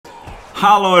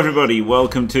Hello everybody,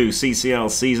 welcome to CCL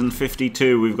Season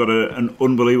 52. We've got an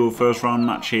unbelievable first round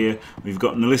match here. We've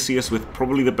got Knollissius with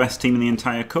probably the best team in the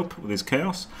entire cup with his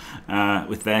chaos,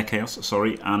 with their chaos,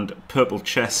 sorry, and Purple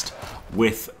Chest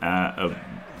with a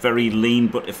very lean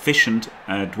but efficient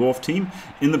Dwarf team.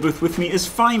 In the booth with me is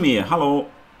Faemir. Hello.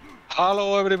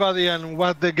 Hello everybody, and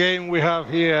what the game we have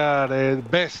here, the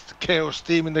best chaos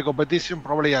team in the competition,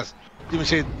 probably as Jimmy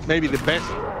said, maybe the best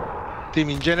team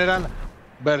in general,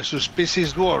 versus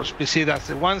PC's Dwarf. PC that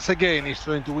once again is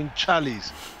trying to win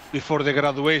Chalice before the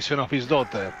graduation of his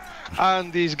daughter.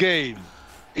 And this game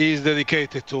is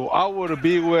dedicated to our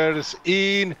viewers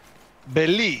in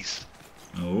Belize.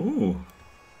 Oh.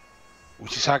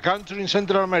 Which is a country in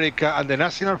Central America, and the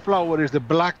national flower is the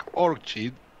black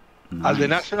orchid. Nice. And the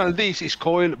national dish is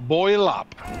called boil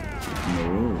up.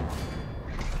 Oh.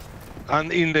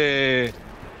 And in the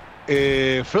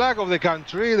flag of the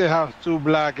country, they have two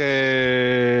black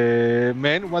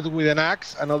men, one with an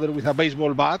axe, another with a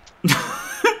baseball bat.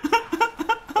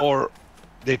 Or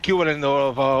the equivalent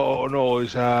of, no,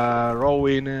 it's a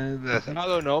rowing. I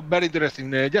don't know, very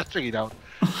interesting. Just check it out.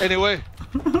 Anyway,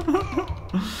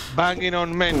 banging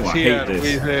on men here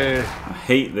with. I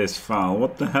hate this foul.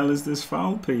 What the hell is this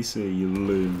foul, PC? You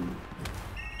loon.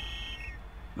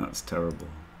 That's terrible.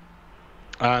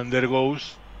 And there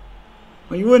goes.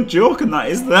 Well, you weren't joking. That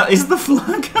is the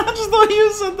flag. I just thought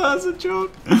you said that as a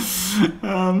joke.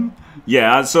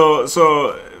 Yeah. So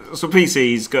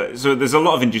PC's got. So there's a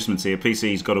lot of inducements here.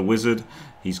 PC's got a wizard.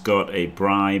 He's got a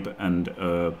bribe and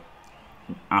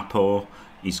Apo.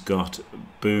 He's got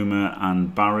Boomer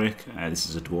and Barrick. This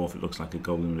is a dwarf. It looks like a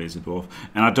goblin, but it's a dwarf.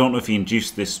 And I don't know if he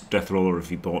induced this death roll or if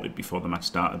he bought it before the match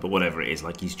started. But whatever it is,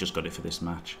 like he's just got it for this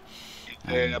match.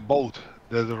 Both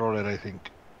death roller, I think.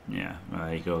 Yeah,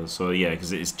 there you go. So yeah,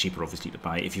 because it is cheaper obviously to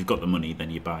buy it. If you've got the money, then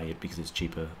you buy it because it's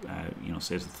cheaper. You know,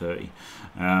 saves the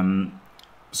 30.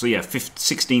 So yeah,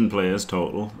 16 players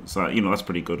total. So you know that's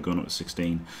pretty good going up to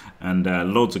 16,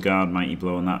 and loads of guard, mighty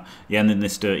blow, and that. Yeah, and then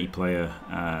this dirty player,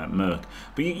 Merc.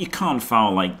 But you can't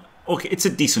foul like. Okay, it's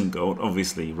a decent goat,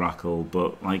 obviously Rackle,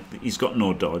 but like he's got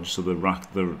no dodge, so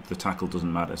the tackle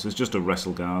doesn't matter. So it's just a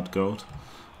wrestle guard goat,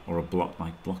 or a block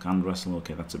and wrestle.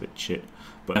 Okay, that's a bit shit,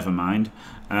 but never mind.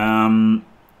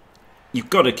 You've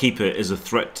got to keep it as a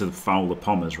threat to foul the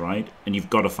Pommers, right? And you've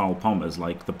got to foul Pommers.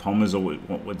 Like, the Pommers are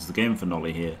what wins the game for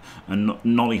Nolly here. And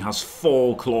Nolly has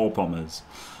 4 claw Pommers.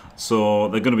 So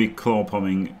they're going to be claw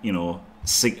pomming, you know,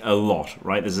 a lot,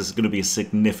 right? There's going to be a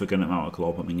significant amount of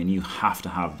claw pomming, and you have to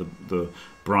have the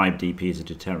bribe DP as a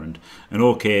deterrent. And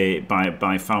okay,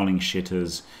 by fouling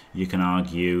shitters, you can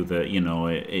argue that, you know,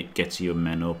 it gets your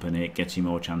men up and it gets you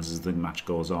more chances as the match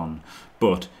goes on.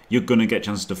 But you're going to get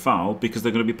chances to foul because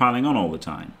they're going to be piling on all the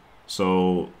time.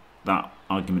 So that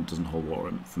argument doesn't hold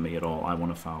water for me at all. I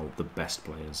want to foul the best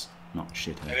players, not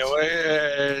shitheads.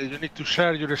 Anyway, you need to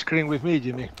share your screen with me,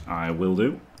 Jimmy. I will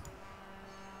do.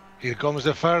 Here comes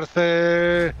the first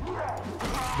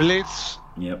blitz.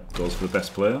 Yep, goes for the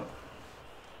best player.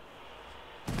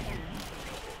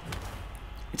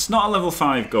 It's not a level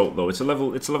 5 goat though. It's a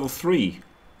level 3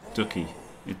 ducky.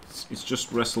 It's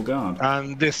just wrestle guard.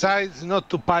 And decides not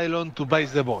to pile on to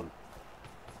base the ball.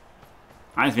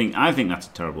 I think that's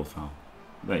a terrible foul.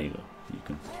 There you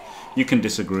go. You can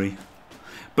disagree.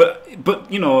 But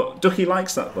you know, Ducky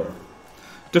likes that though.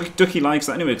 Ducky likes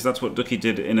that anyway because that's what Ducky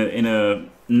did in a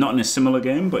not in a similar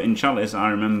game, but in Chalice I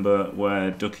remember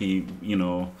where Ducky, you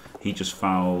know, he just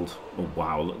fouled. Oh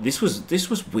wow, this was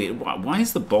weird. Why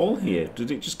is the ball here?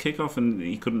 Did it just kick off and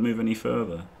he couldn't move any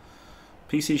further?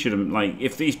 PC should have, like,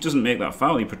 if he doesn't make that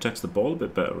foul, he protects the ball a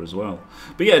bit better as well.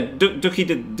 But yeah, Ducky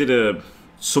did a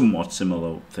somewhat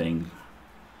similar thing.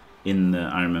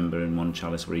 I remember in one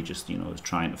Chalice where he just, you know, was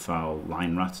trying to foul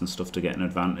line rats and stuff to get an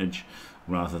advantage,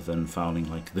 rather than fouling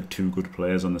like the 2 good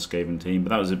players on the Skaven team.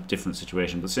 But that was a different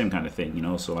situation, but the same kind of thing, you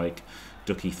know. So like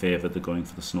Ducky favoured the going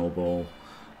for the snowball.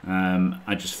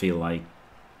 I just feel like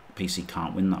PC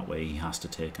can't win that way. He has to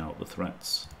take out the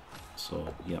threats.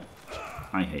 So yeah,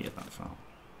 I hated that foul.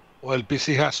 Well,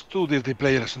 PC has 2 dirty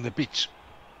players on the pitch.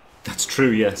 That's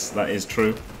true. Yes, that is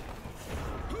true.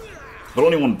 But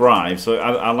only 1 bribe, so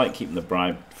I like keeping the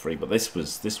bribe free. But this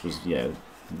was yeah,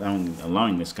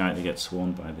 allowing this guy to get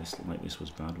swarmed by this like this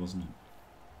was bad, wasn't it?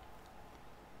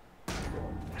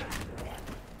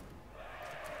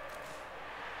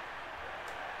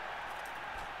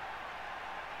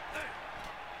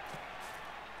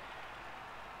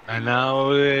 And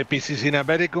now PC is in a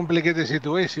very complicated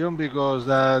situation because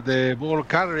the ball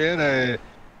carrier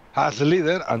has a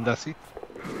leader, and that's it.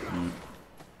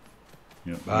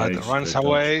 Yep, but runs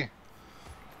away.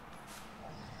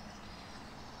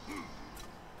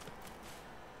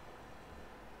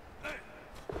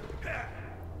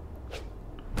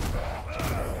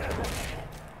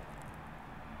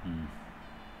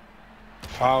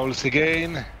 Fouls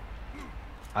again.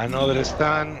 Another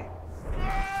stun.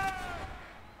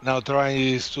 Now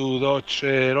trying to dodge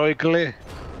heroically.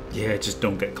 Yeah, just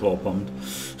don't get claw bombed.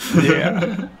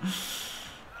 Yeah.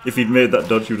 If he'd made that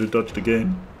dodge, he would have dodged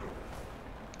again.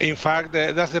 In fact,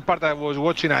 that's the part I was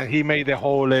watching, and he made the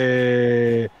whole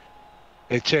a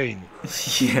chain.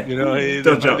 Yeah. You know,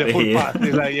 Dodge out the to full here. path.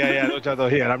 He's like, yeah, dodge out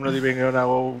of here. I'm not even gonna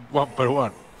go one per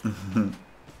one.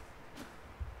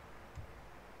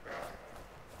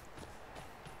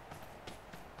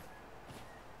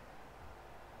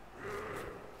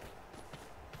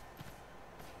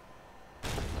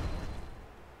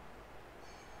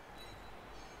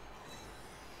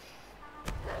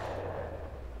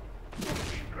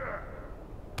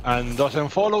 And doesn't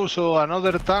follow, so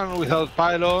another turn without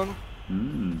pylon.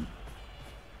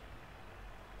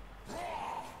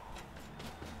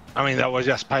 I mean, that was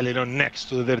just piling on next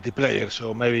to the dirty player,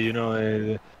 so maybe, you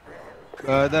know...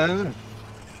 then...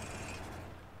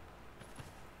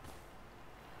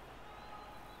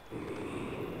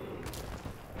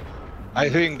 I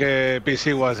think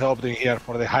PC was opting here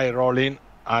for the high rolling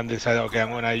and decided, okay,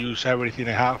 I'm gonna use everything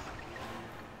I have.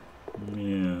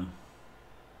 Yeah.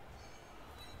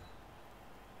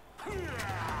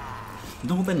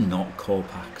 No, they're not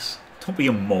Corpax. Don't be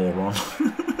a moron.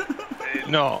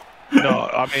 No,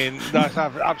 I mean, that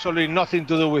has absolutely nothing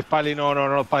to do with piling on or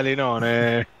not piling on.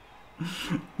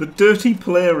 The dirty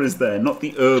player is there, not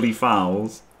the early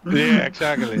fouls. Yeah,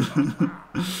 exactly.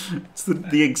 It's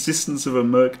the existence of a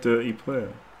merc dirty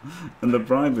player. And the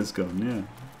bribe is gone, yeah.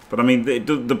 But I mean,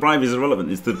 the bribe is irrelevant.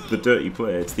 It's the dirty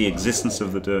player. It's the existence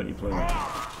of the dirty player.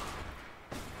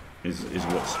 Is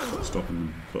what's stopping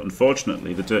them. But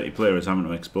unfortunately, the dirty player is having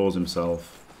to expose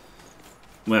himself.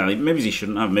 Well, maybe he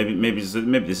shouldn't have. Maybe this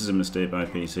is a mistake by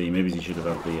PC. Maybe he should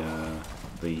have had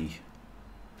the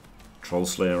Troll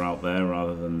Slayer out there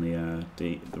rather than the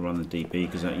DP,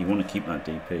 because you want to keep that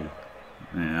DP.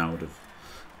 Yeah,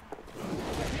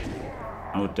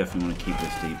 I would definitely want to keep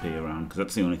this DP around, because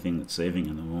that's the only thing that's saving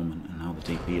at the moment, and now the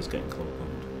DP is getting claw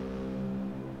bombed.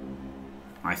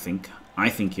 I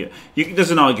think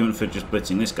there's an argument for just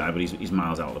blitzing this guy, but he's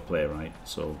miles out of play, right?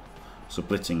 So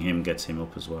blitzing him gets him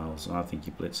up as well. So I think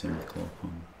you blitz him with claw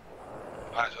bomb.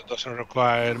 So it doesn't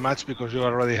require much because you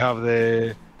already have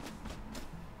the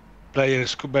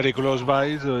players very close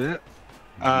by. So yeah,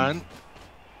 and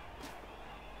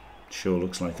sure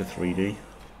looks like a 3D.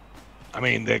 I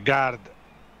mean, the guard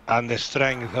and the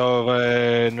strength of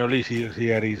Knollissius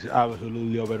here is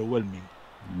absolutely overwhelming.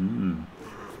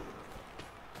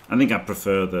 I think I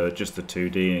prefer just the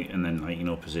 2D and then, like, you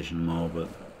know, position more, but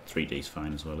 3D is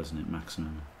fine as well, isn't it?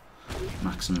 Maximum.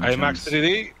 I max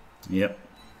 3D. Yep.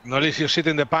 Knollissius sitting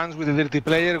in the pants with the dirty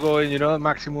player, going, you know,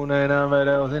 maximum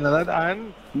number or thing like that,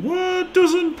 and what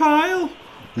doesn't pile?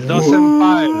 Doesn't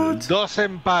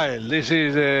pile. This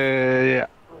is yeah.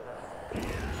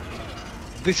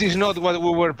 This is not what we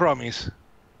were promised.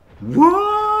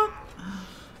 What?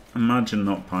 Imagine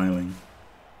not piling.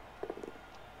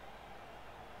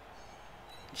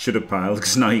 Should have piled,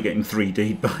 because now you're getting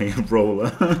 3D'd by a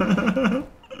roller.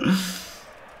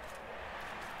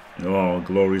 Oh,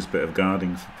 glorious bit of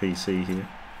guarding for PC here.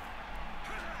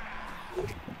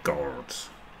 God.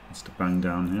 Has to bang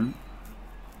down him.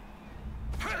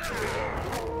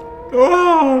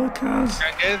 Oh, the Kaz.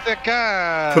 Get the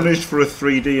Kaz. Punished for a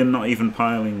 3D and not even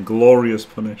piling. Glorious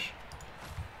punish.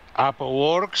 Apple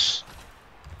works.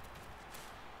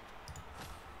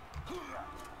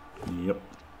 Yep.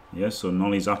 Yeah, so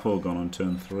Nolly's apple gone on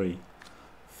turn 3.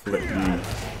 Flip me.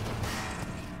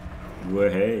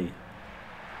 Way.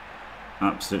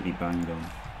 Absolutely banged on.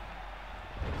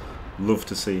 Love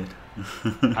to see it.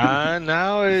 And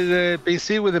now is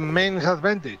PC with the main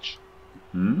advantage.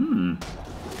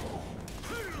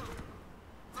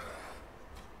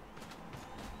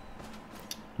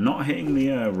 Not hitting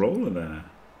the roller there.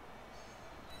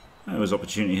 There was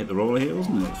opportunity to hit the roller here,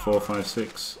 wasn't it? 4, 5,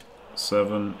 6,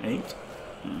 7, 8.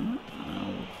 I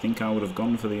think I would have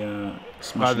gone for the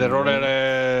smash. But the roller,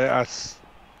 as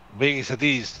big as it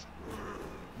is,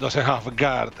 doesn't have a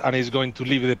guard and is going to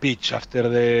leave the pitch after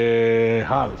the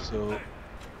half. So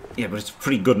yeah, but it's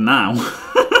pretty good now.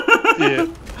 Yeah.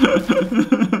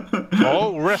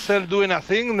 Oh, Wrestle doing a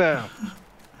thing there.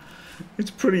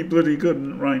 It's pretty bloody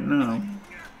good right now.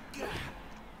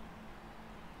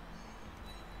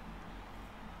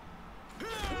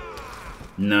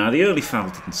 Nah, the early foul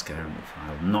didn't scare him.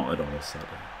 Not at all, Sadly.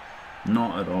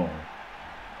 Not at all.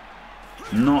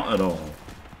 Not at all.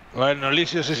 Well,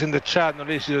 Knollissius is in the chat.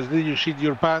 Knollissius, did you shit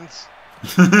your pants?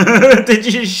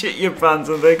 Did you shit your pants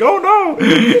and think, oh no,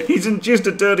 he's just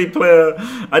a dirty player?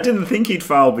 I didn't think he'd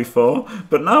foul before,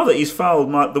 but now that he's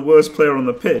fouled the worst player on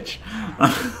the pitch,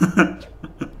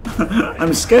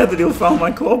 I'm scared that he'll foul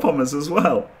my claw bombers as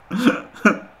well.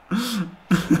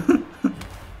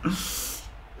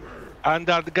 And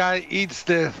that guy eats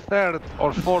the third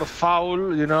or fourth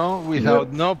foul, you know,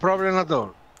 without no problem at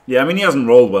all. Yeah, I mean, he hasn't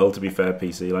rolled well, to be fair,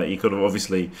 PC. Like, he could have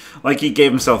obviously... Like, he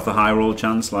gave himself the high roll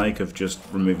chance, like, of just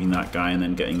removing that guy and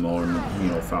then getting more and, you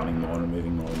know, fouling more and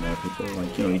removing more and more people.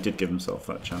 Like, you know, he did give himself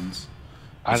that chance.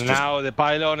 And now the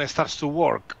pylon starts to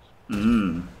work.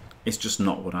 It's just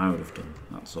not what I would have done,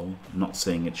 that's all. I'm not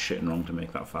saying it's shit and wrong to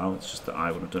make that foul, it's just that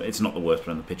I would have done it. It's not the worst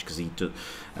player on the pitch, because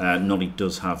Nolly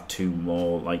does have 2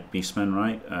 more, like, beastmen,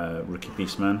 right? Rookie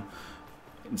beastmen.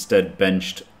 Instead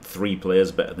benched 3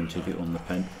 players better than 2 people on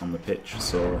the pitch.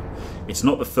 So it's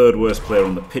not the 3rd worst player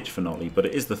on the pitch for Nolly, but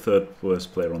it is the 3rd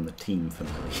worst player on the team for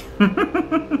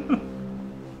Nolly.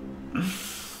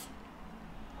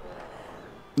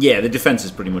 Yeah, the defense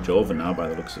is pretty much over now by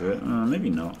the looks of it. Maybe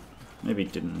not. Maybe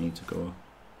it didn't need to go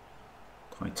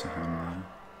quite to hand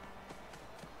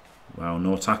there. Wow,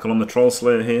 no tackle on the Troll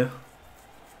Slayer here.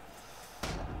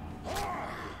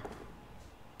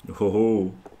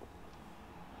 Oh.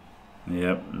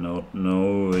 Yep,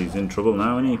 no, he's in trouble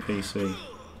now, isn't he, PC?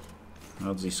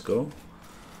 How does he score?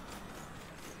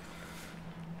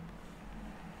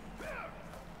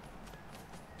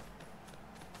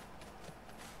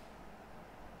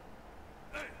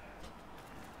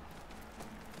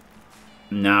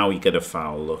 Now you get a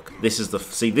foul. Look, this is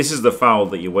the foul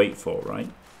that you wait for, right?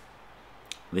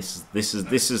 This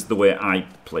is the way I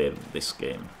play this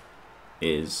game.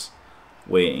 Is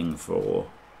waiting for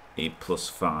a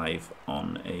 +5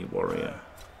 on a warrior.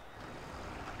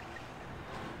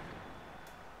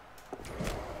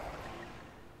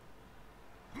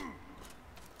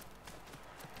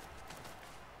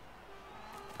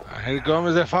 Here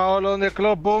comes the foul on the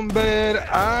club bomber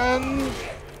and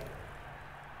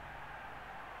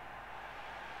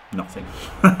nothing.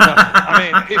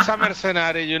 I mean, it's a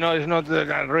mercenary, you know, it's not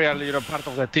really, you know, part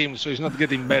of the team, so he's not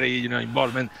getting very, you know,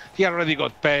 involvement. He already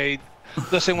got paid.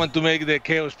 Doesn't want to make the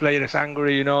Chaos players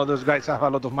angry, you know. Those guys have a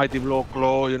lot of mighty blow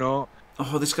claw, you know.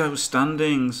 Oh, this guy was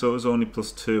standing, so it was only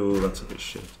 +2. That's a bit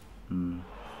shit. All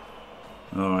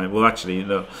right. Well, actually, you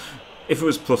know, if it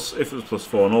was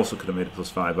 +4 and also could have made it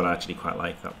 +5, but I actually quite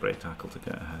like that break tackle to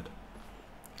get ahead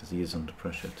because he is under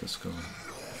pressure to score.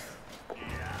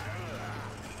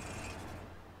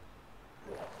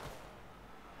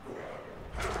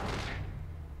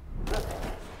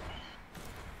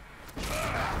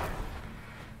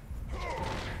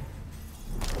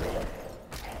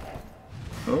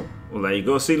 Oh, well, there you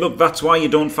go. See, look, that's why you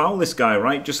don't foul this guy,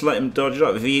 right? Just let him dodge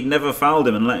off. If he'd never fouled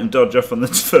him and let him dodge off on the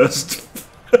first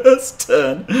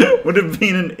turn, would have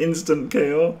been an instant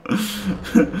KO.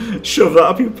 Shove that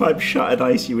up your pipe, shattered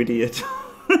ice, you idiot.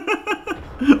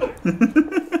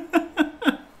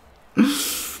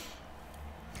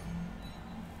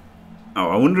 Oh,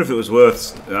 I wonder if it was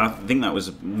worth... I think that was...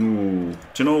 Ooh, do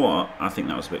you know what? I think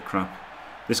that was a bit crap.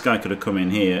 This guy could have come in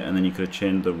here and then you could have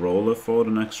chained the roller forward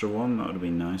an extra 1. That would have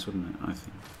been nice, wouldn't it? I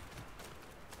think.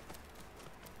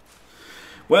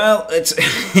 Well,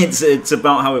 it's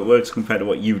about how it works compared to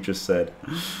what you've just said.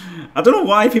 I don't know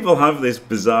why people have this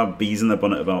bizarre bees in their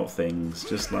bonnet about things.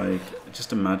 Just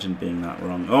imagine being that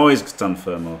wrong. Oh, he's stand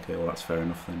firm. Okay, well that's fair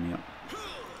enough then. Yeah.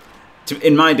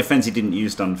 In my defense, he didn't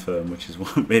use stand firm, which is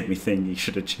what made me think he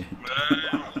should have changed.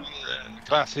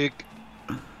 Classic.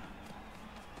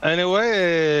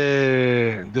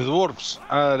 Anyway, the Dwarfs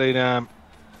are in a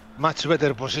much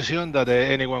better position than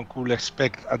anyone could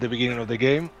expect at the beginning of the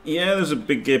game. Yeah, there's a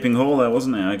big gaping hole there,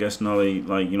 wasn't it? I guess Nolly,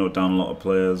 like, you know, down a lot of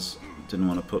players, didn't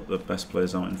want to put the best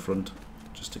players out in front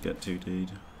just to get 2D'd.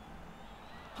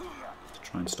 To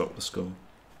try and stop the score.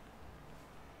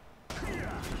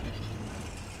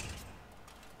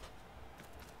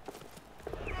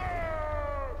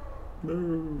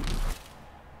 No.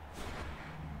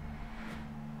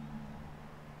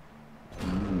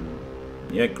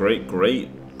 Yeah, great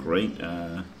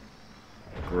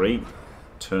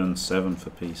turn 7 for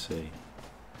PC.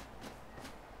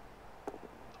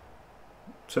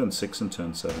 Turn 6 and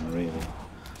turn 7, really.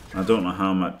 I don't know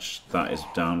how much that is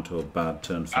down to a bad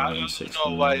turn 5 and 6. I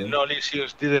don't know why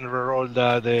Knollissius didn't reroll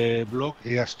the block.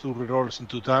 He has 2 rerolls in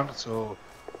 2 turns, so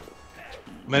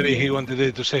maybe he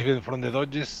wanted to save it from the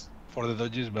dodges,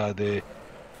 but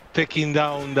taking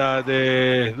down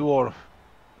the dwarf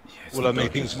will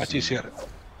make things much easier.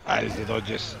 It's the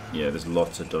dodges. Yeah, there's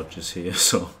lots of dodges here,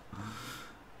 so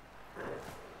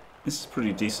this is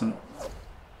pretty decent.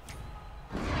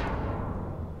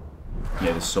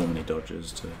 Yeah, there's so many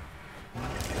dodges to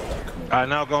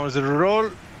And now comes the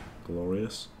roll.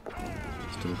 Glorious.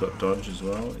 Still got dodge as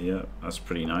well. Yeah, that's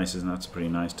pretty nice, isn't that? That's a pretty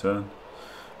nice turn.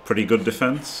 Pretty good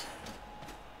defense.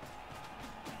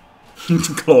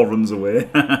 Claw runs away.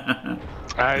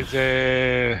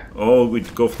 Oh,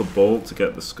 we'd go for the bolt to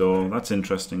get the score. That's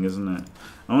interesting, isn't it?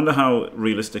 I wonder how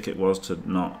realistic it was to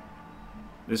not...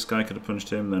 This guy could have punched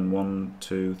him, then 1,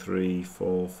 2, 3,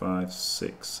 4, 5,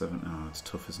 6, 7... Oh, it's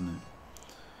tough, isn't it?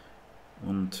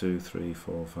 1, 2, 3,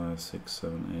 4, 5, 6,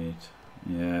 7,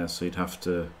 8... Yeah, so you'd have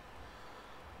to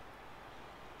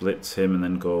blitz him and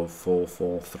then go 4,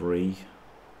 4, 3.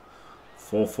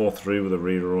 4, 4, 3 with a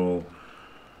reroll.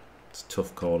 It's a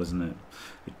tough call, isn't it?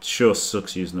 It sure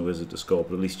sucks using the wizard to score,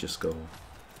 but at least you score.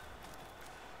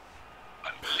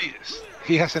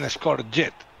 He hasn't scored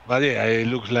yet, but yeah, it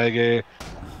looks like a...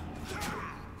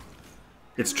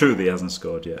 It's true that he hasn't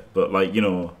scored yet, but like, you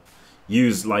know,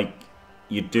 use like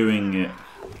you're doing it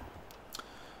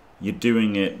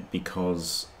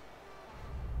because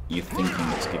you're thinking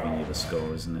it's giving you the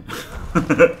score, isn't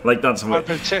it? Like that's what...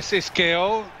 Purple chess is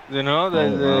KO, you know,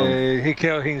 he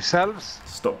KO himself.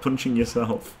 Stop punching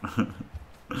yourself.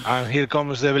 And here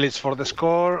comes the blitz for the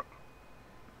score.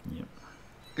 Yep.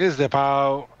 Is the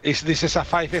POW. This is a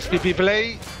 5 SPP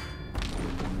play?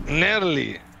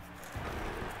 Nearly.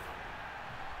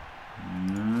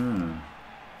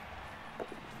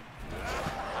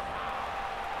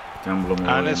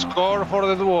 And a score for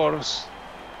the Dwarves.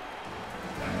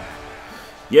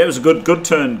 Yeah, it was a good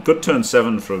turn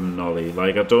 7 from Nolly.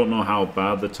 Like, I don't know how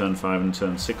bad the turn 5 and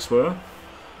turn 6 were,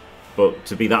 but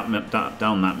to be down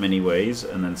that many ways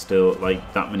and then still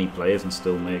like that many players and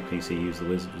still make PC use the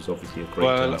wizard was obviously a great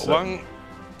turn 7.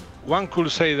 One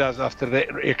could say that after the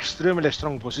extremely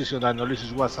strong position that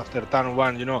Knollissius was after turn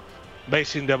 1, you know,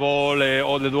 basing the ball,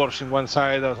 all the dwarves in one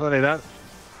side or something like that,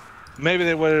 maybe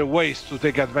there were ways to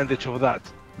take advantage of that.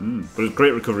 But it was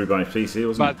great recovery by PC,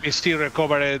 wasn't it? But PC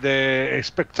recovered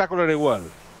spectacularly well.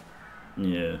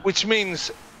 Yeah. Which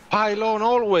means pile on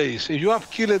always. If you have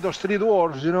killed those 3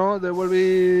 dwarves, you know, there will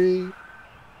be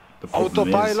auto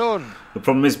pile on. The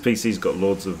problem is PC's got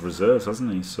loads of reserves,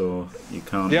 hasn't he? So you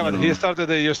can't. Yeah, but you start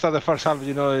the first half,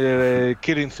 you know,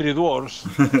 killing 3 dwarves.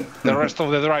 The rest of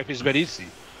the drive is very easy.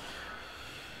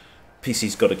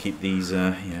 PC's got to keep these.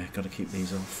 Yeah, got to keep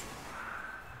these off.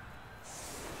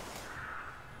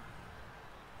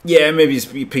 Yeah, maybe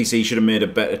PC should have made a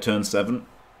better turn 7.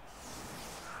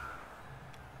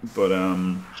 But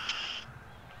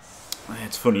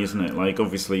it's funny, isn't it? Like,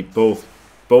 obviously, both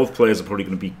players are probably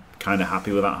going to be kind of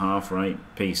happy with that half, right?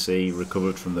 PC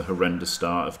recovered from the horrendous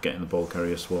start of getting the ball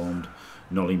carrier swarmed.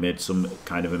 Nolly made some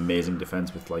kind of amazing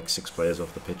defense with like 6 players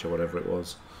off the pitch or whatever it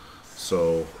was.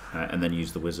 So and then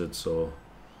used the wizard. So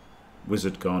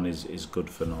wizard gone is good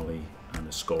for Nolly, and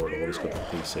a score at all is good for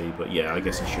PC. But yeah, I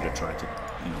guess he should have tried to,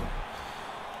 you know,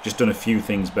 just done a few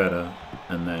things better,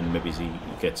 and then maybe he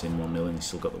gets in 1-0 and he's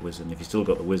still got the wizard. And if he's still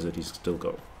got the wizard, he's still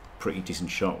got a pretty decent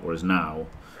shot. Whereas now,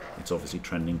 it's obviously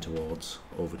trending towards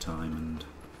overtime and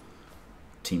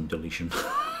team deletion.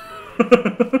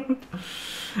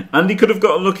 And he could have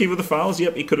got unlucky with the fouls.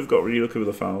 Yep, he could have got really lucky with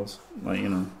the fouls. Like, you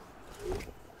know.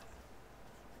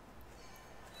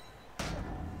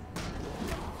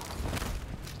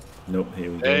 Nope,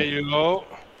 here we go. There you go.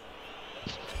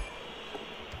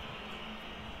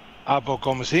 Apo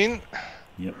comes in.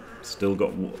 Yep, still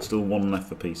 1 left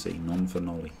for PC, none for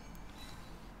Nolly.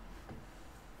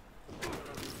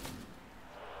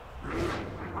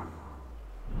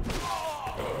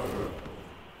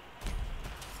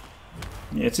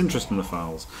 Yeah, it's interesting, the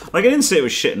fouls. Like, I didn't say it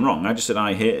was shit and wrong. I just said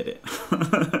I hated it.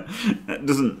 It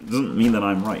doesn't mean that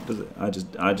I'm right, does it? I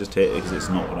just hate it because it's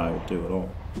not what I would do at all.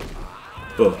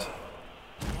 But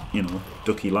you know,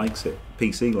 Ducky likes it.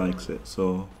 PC likes it.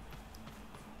 So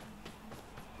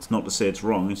it's not to say it's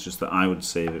wrong. It's just that I would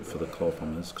save it for the claw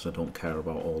bombers because I don't care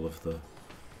about all of the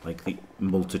the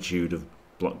multitude of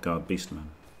block guard beastmen.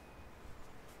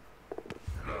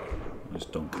 I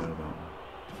just don't care about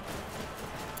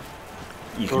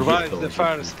them. Survives the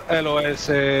first LOS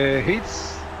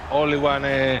hits. Only one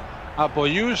Apo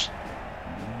used.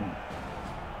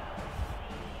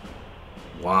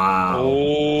 Wow.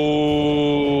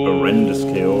 Oh. Horrendous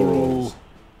KO rolls.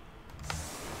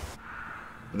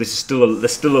 This is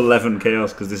there's still 11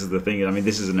 chaos because this is the thing. I mean,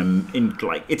 this is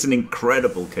it's an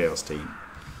incredible chaos team.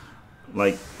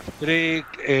 Like 3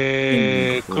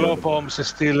 claw bombs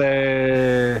still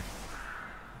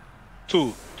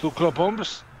 2 claw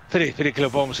bombs. 3 claw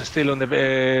bombs still on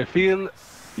the field.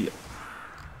 Yeah.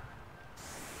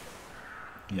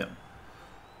 Yeah.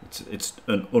 It's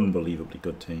an unbelievably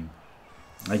good team.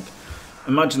 Like,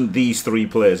 imagine these three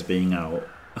players being out: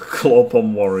 a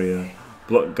Clawpom Warrior,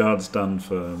 Block Guard Stand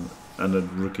Firm, and a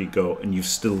Rookie Goat, and you've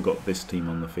still got this team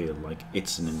on the field. Like,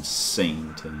 it's an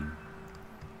insane team.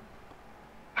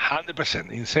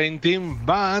 100% insane team,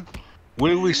 but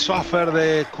will we suffer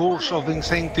the curse of the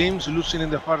insane teams losing in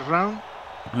the first round?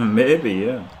 Maybe,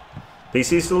 yeah.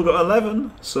 PC still got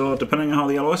 11, so depending on how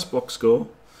the LOS blocks go,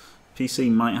 PC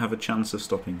might have a chance of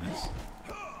stopping this.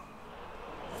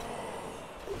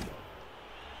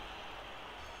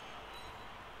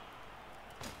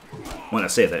 When I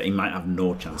say that, he might have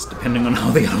no chance, depending on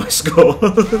how the LOS go.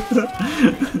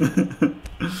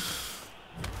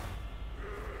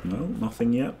 No,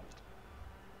 nothing yet.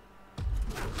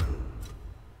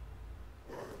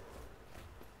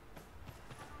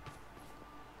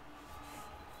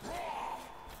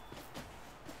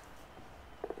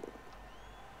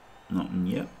 Nothing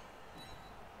yet.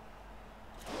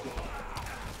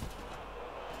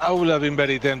 I would have been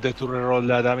very tempted to reroll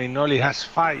that. I mean, Nolly has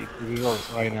 5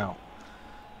 rerolls right now.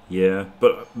 Yeah,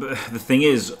 but the thing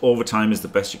is, overtime is the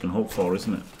best you can hope for,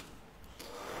 isn't it?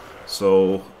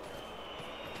 So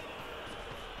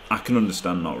I can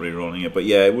understand not re-rolling it, but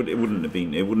yeah, it wouldn't have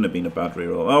been a bad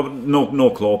re-roll. Oh, no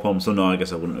Clawpom, so no, I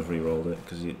guess I wouldn't have re-rolled it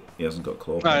because he hasn't got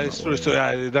Clawpom. It's true.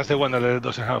 That's the one that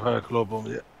doesn't have a Clawpom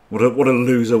yet. What a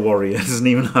loser warrior, doesn't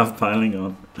even have piling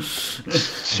on.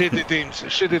 Shitty teams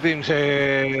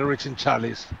reaching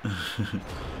Chalice.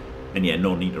 And yeah,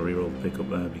 no need to re-roll the pick up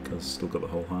there because still got the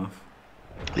whole half.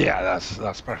 Yeah,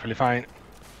 that's perfectly fine.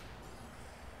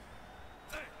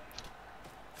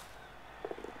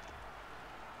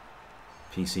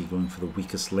 PC going for the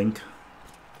weakest link.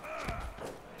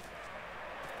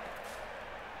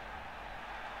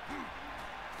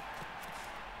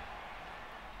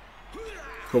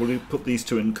 Probably put these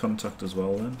two in contact as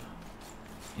well then.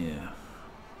 Yeah.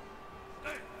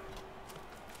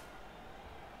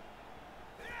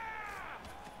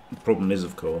 The problem is,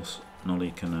 of course,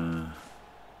 Nolly can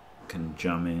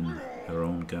jam in her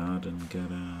own guard and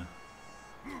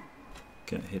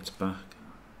get hits back.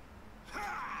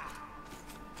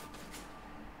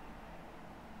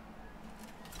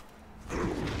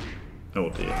 Oh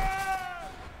dear.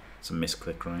 It's a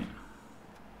misclick, right?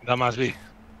 That must be.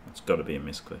 It's got to be a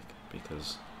misclick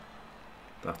because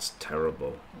that's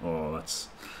terrible. Oh,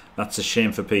 that's a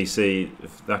shame for PC.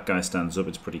 If that guy stands up,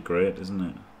 it's pretty great, isn't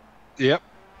it? Yep.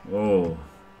 Oh.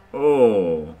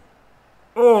 Oh.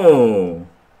 Oh.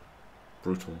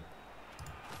 Brutal.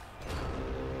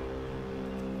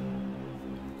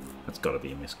 That's got to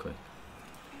be a misclick.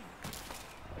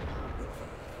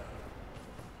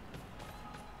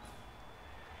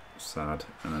 Sad.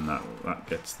 And then that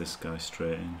gets this guy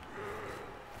straight in.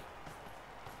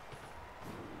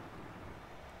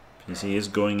 PC is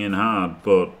going in hard,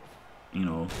 but, you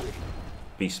know,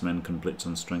 Beastmen can blitz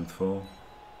on strength 4.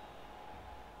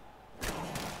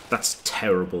 That's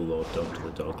terrible, Lord Dog to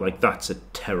the Dog. Like, that's a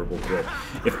terrible play.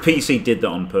 If PC did that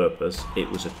on purpose, it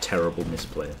was a terrible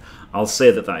misplay. I'll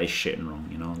say that is shit and wrong,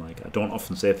 you know? Like, I don't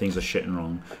often say things are shit and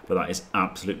wrong, but that is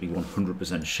absolutely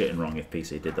 100% shit and wrong if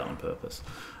PC did that on purpose.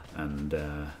 And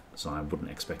so I wouldn't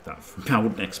expect that. I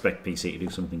wouldn't expect PC to do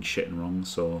something shit and wrong,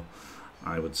 so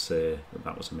I would say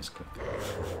that was a misclick.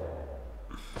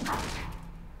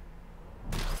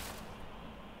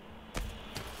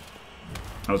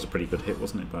 That was a pretty good hit,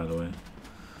 wasn't it, by the way?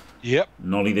 Yep.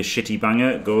 Nolly the shitty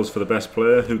banger goes for the best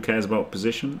player. Who cares about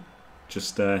position?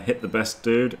 Just hit the best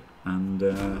dude and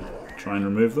try and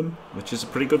remove them, which is a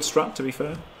pretty good strat, to be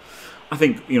fair. I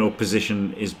think, you know,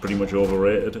 position is pretty much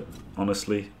overrated,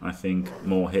 honestly. I think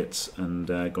more hits and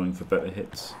going for better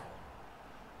hits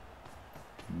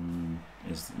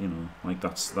is, you know, like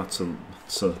that's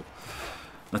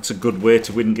a good way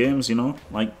to win games, you know.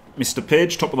 Like Mr.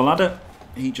 Page, top of the ladder,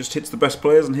 he just hits the best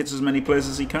players and hits as many players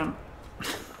as he can.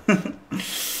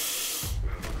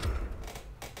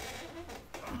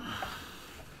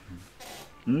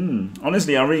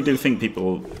 Honestly, I really do think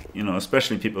people, you know,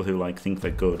 especially people who like think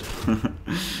they're good,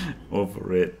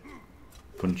 overrate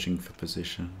punching for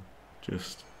position.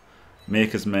 Just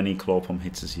make as many Clawpom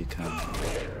hits as you can.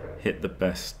 Hit the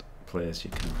best players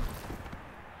you can.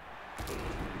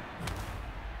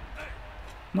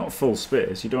 Not full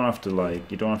space. You don't have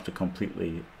to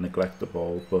completely neglect the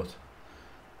ball, but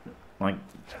like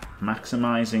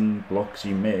maximizing blocks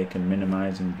you make and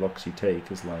minimizing blocks you take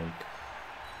is like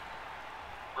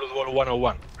Bloodbowl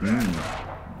 101.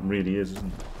 Really is, isn't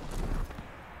it?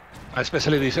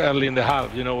 Especially this early in the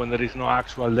half, you know, when there is no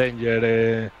actual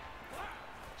danger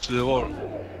to the ball.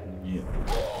 Yeah.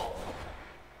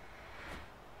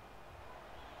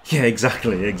 Yeah,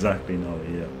 exactly. No,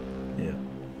 yeah.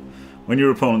 When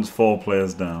your opponent's 4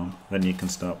 players down, then you can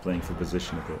start playing for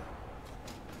position a bit.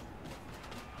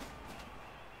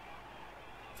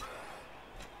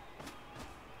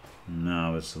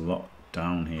 No, there's a lot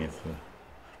down here for... Well,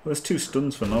 there's 2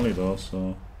 stuns for Nolly though,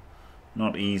 so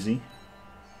not easy.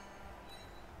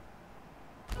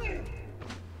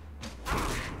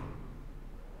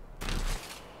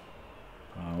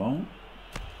 Pylon.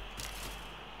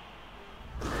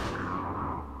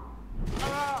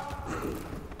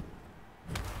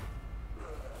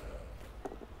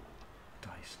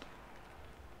 Diced.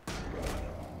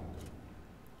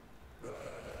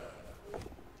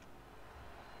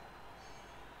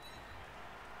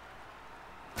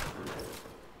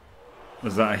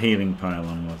 Was that a healing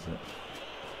pylon, was it?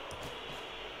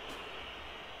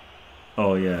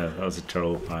 Oh yeah, that was a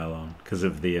terrible pylon because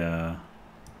of the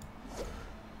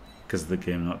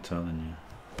game not telling you.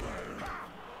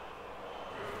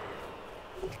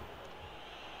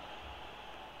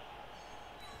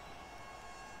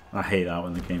 I hate that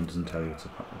when the game doesn't tell you it's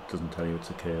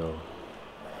a KO.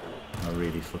 I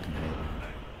really fucking hate that.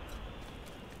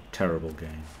 Terrible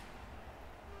game.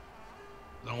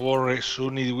 Don't worry,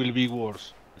 soon it will be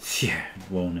worse. Yeah,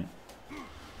 won't it?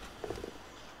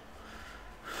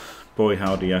 Boy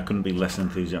howdy, I couldn't be less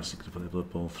enthusiastic to play Blood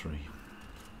Bowl 3.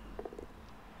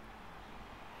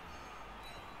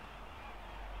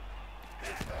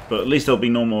 But at least there'll be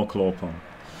no more Clawpon.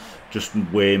 Just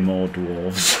way more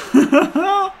dwarves.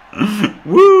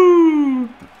 Woo!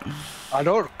 And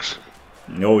orcs.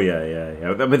 Oh yeah.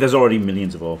 I mean, there's already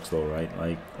millions of orcs though, right?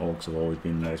 Like, orcs have always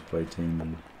been a nice play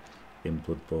team in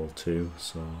Blood Bowl 2,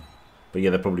 so... But yeah,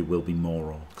 there probably will be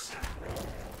more orcs.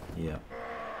 Yeah.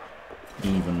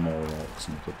 Even more orcs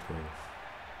in Blood Bowl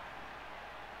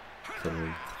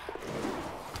 3.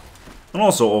 And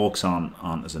also, orcs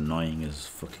aren't as annoying as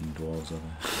fucking dwarves, are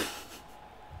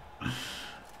they?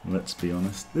 Let's be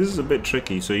honest. This is a bit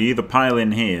tricky, so you either pile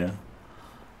in here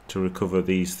to recover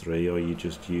these 3, or you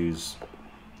just use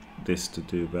this to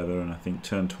do better, and I think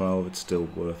turn 12 it's still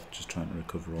worth just trying to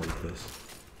recover all of this.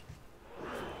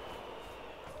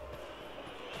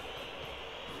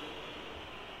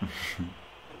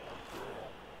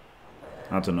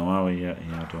 I don't know how we get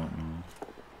here, I don't know.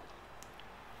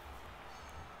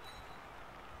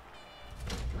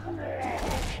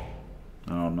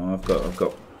 Oh no, I've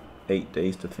got 8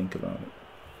 days to think about it.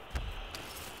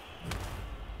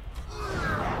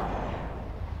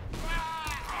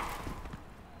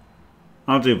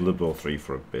 I'll do Blood Bowl 3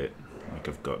 for a bit. Like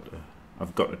I've got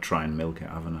to try and milk it,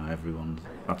 haven't I?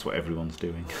 That's what everyone's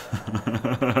doing.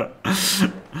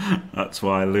 That's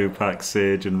why Lupac,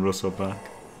 Sage and Russ are back.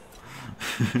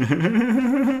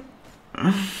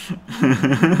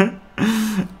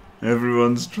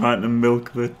 Everyone's trying to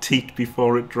milk the teat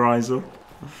before it dries up.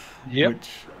 Yep.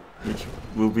 Which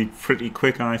will be pretty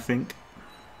quick, I think.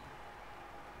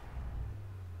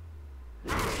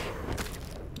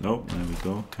 Oh, there we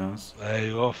go, Kaz. There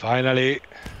you go, finally.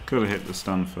 Could have hit the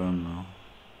stand firm now.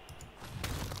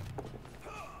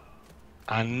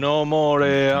 And no more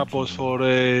apples for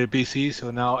PC,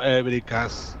 so now every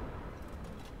cast.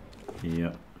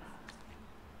 Yep.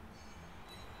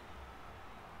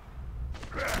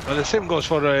 Well, the same goes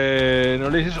for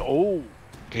Knollissius. Oh,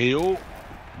 KO.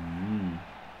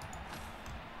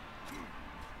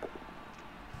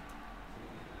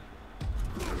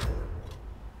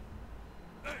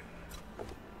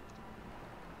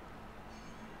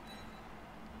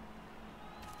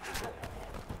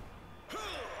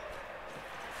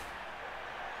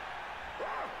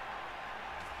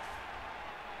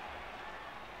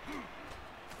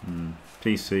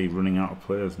 PC running out of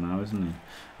players now, isn't he?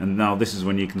 And now this is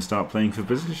when you can start playing for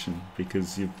position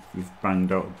because you've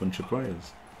banged out a bunch of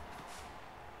players.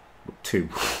 2.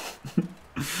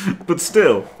 But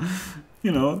still,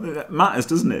 you know, that matters,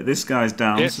 doesn't it? This guy's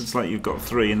down, yes. So it's like you've got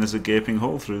 3 and there's a gaping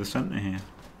hole through the centre here.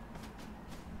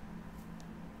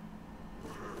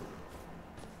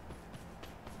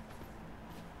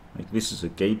 Like, this is a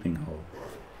gaping hole.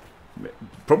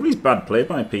 Probably bad play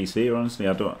by PC, honestly.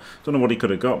 I don't know what he could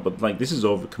have got, but like this is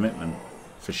overcommitment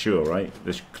for sure, right?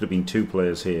 There could have been 2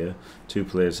 players here, 2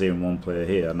 players here, and 1 player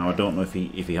here. Now I don't know if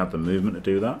he had the movement to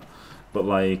do that, but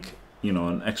like, you know,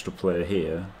 an extra player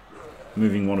here,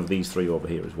 moving one of these 3 over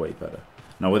here is way better.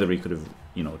 Now whether he could have,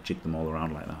 you know, jigged them all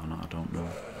around like that or not, I don't know.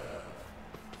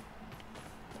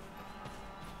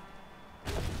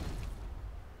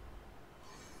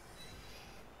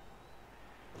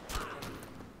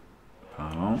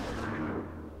 Pylon.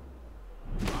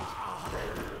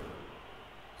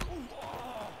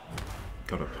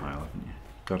 Got a pile, haven't you?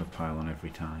 Got a pile on every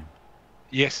time.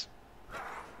 Yes.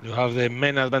 You have the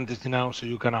main advantage now, so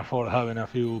you can afford having a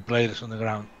few players on the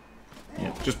ground.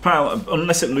 Yeah, just pile,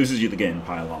 unless it loses you the game,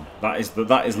 pile on. That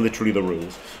is literally the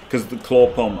rules, because the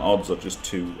claw palm odds are just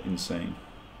too insane.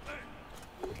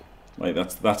 Like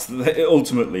that's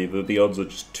ultimately the odds are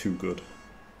just too good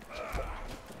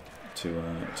to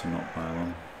not pile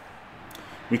on.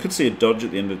 We could see a dodge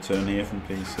at the end of the turn here from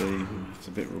PC. It's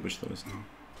a bit rubbish though, isn't it?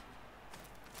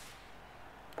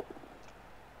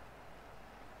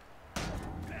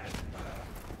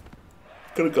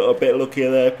 Could have got a bit luckier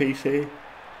there, PC.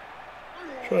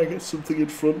 Try and get something in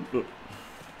front, but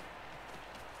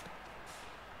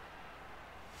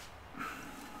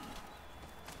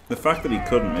the fact that he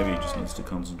couldn't, maybe he just needs to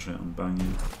concentrate on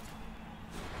banging.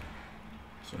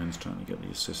 So he's trying to get the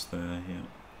assist there, yeah.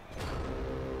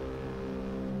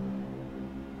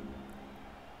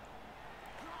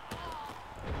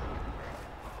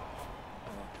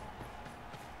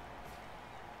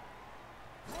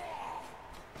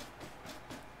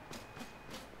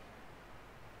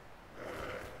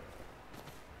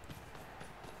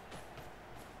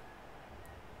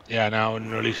 Yeah, now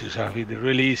Knollissius have it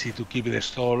really easy to keep the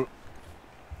stall.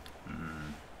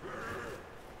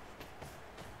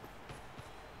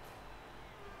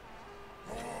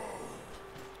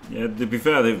 Yeah, to be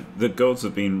fair, the goats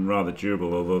have been rather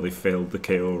durable, although they failed the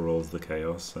KO rolls, the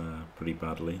Chaos, pretty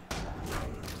badly.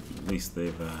 At least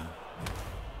they've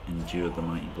endured the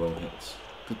Mighty Blow hits.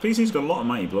 Because PC's got a lot of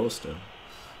Mighty Blows still.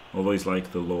 Although he's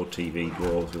like the low TV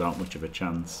dwarves without much of a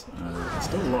chance. There's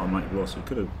still a lot of Mighty Blows, so he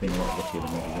could have been a lot luckier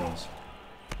than what he was.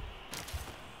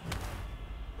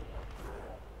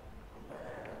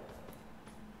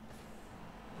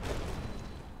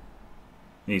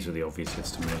 These were the obvious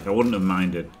hits to make. I wouldn't have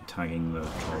minded tagging the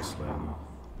Troll Slayer.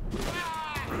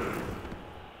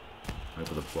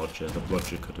 Over the Blodger. The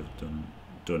Blodger could have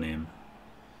done him.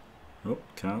 Oh,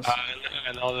 Kaz.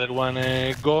 Another one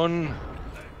gone.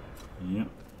 Yep.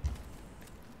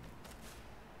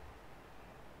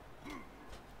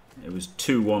 It was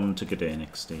 2-1 to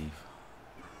Gdanik, Steve.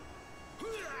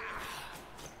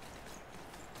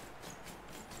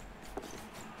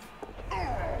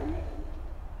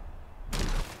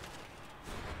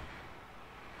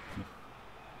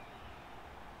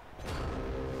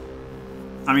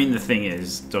 I mean, the thing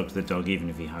is, dog to the dog, even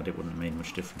if he had, it wouldn't have made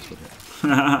much difference with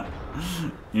it.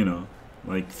 You know,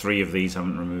 like 3 of these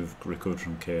haven't recovered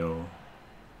from KO.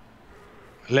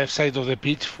 Left side of the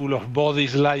pitch full of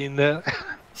bodies lying there.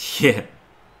 Yeah.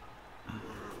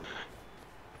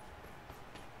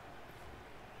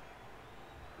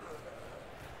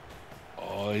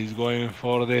 Oh, he's going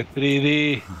for the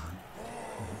 3D.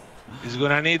 He's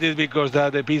gonna need it because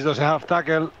the piece doesn't have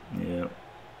tackle. Yeah.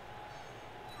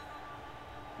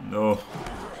 No.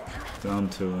 Down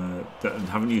to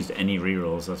haven't used any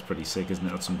rerolls. That's pretty sick, isn't it?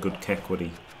 That's some good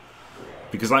Kekwity.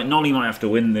 Because like Nolly might have to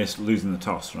win this losing the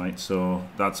toss, right? So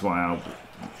that's why I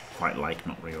quite like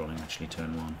not rerolling actually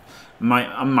turn 1.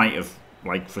 I might have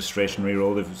like frustration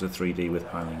rerolled if it was a 3D with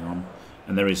piling on.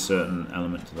 And there is certain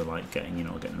element to the like getting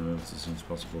the moves as soon as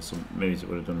possible. So maybe it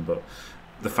would have done, but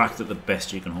the fact that the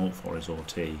best you can hope for is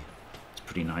OT, it's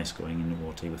pretty nice going into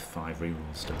OT with 5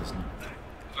 rerolls still, isn't it?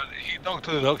 But he talked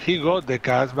to the dog, he got the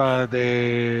cast, but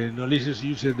the Knollissius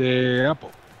used the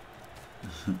apple.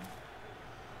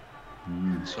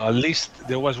 So at least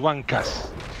there was one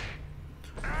cast.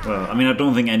 Well, I mean, I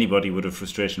don't think anybody would have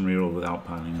frustration reroll without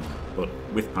piling on, but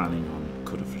with piling on,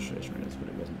 could have frustration reroll, but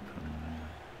it wasn't piling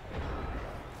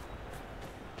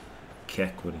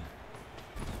on. Kekwity.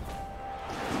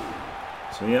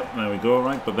 So yep, there we go,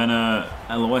 right? But then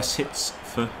LOS hits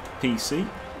for PC.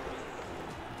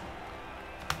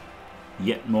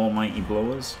 Yet more Mighty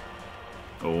Blowers.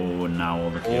 Oh, and now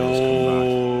all the chaos come back.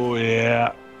 Oh,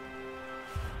 yeah.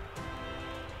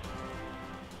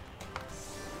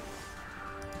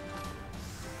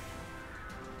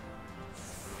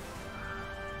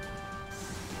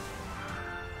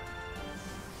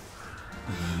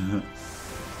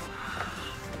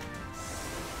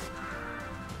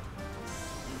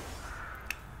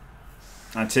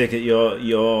 I take it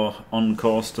you're on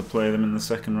course to play them in the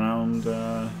second round,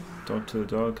 dog to the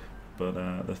dog. But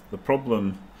the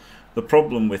problem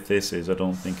with this is I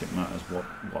don't think it matters what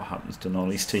happens to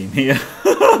Nolly's team here,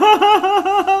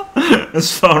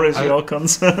 as far as you're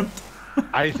concerned.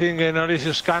 I think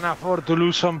Knollissius can afford to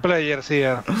lose some players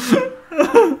here.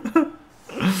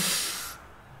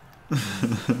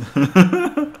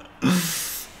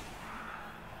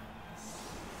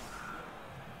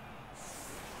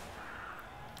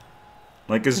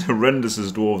 Like as horrendous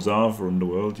as dwarves are for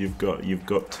Underworld, you've got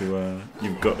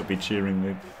to be cheering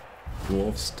the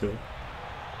dwarves still.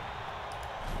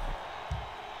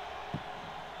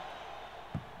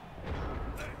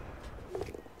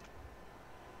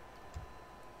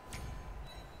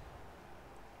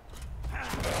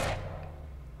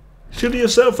 Chili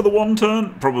yourself for the one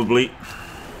turn? Probably.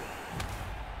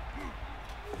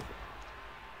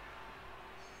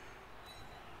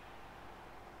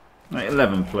 Right,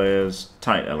 11 players,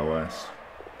 tight LOS.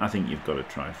 I think you've got to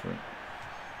try for it.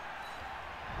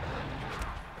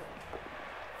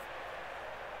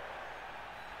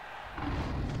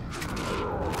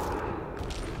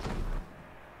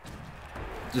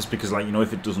 Just because, like, you know,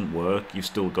 if it doesn't work, you've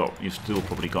still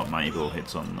probably got mighty blow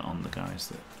hits on the guys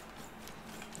that.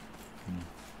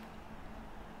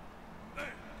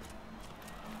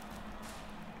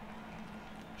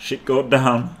 Shit go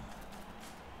down.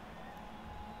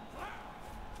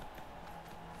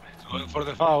 Going for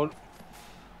the foul.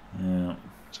 Yeah.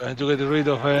 Trying to get rid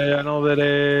of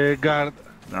another guard.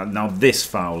 Now this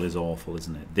foul is awful,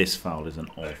 isn't it? This foul is an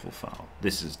awful foul.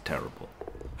 This is terrible.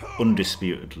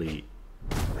 Undisputedly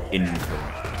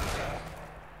incorrect.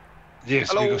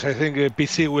 Yes, Hello. because I think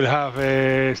PC will have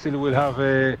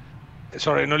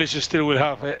sorry, Knollissius still will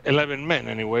have 11 men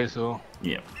anyway. So.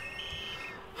 Yeah.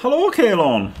 Hello,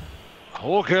 Kalon.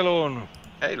 Oh, Kelon.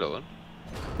 Hey, Lauren.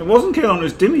 It wasn't Kalon, it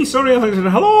was Dimmy. Sorry, I thought you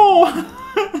said hello.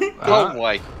 Oh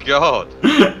my god.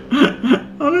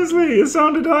 Honestly, it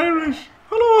sounded Irish.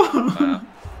 Hello.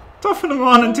 Toughen them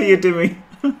on into you, Dimmy.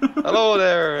 Hello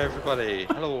there, everybody.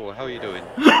 Hello, how are you doing?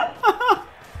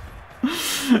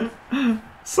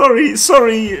 Sorry,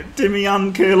 Dimmy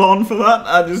and Kalon for that.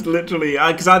 I just literally,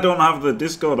 because I don't have the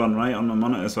Discord on my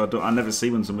monitor, so I never see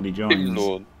when somebody joins. Tim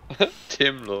Lawn.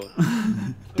 Tim Lawn.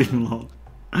 Dimlon.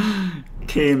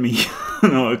 Kami.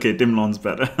 No, okay, Dimlon's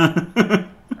better.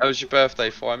 How was your birthday,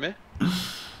 Faemir?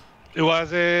 It was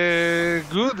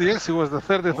good, yes. It was the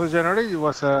 30th of January. It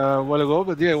was a while ago,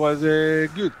 but yeah, it was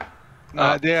good.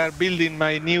 They are building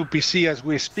my new PC as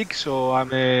we speak, so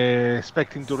I'm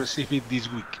expecting to receive it this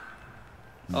week.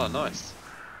 Oh, nice.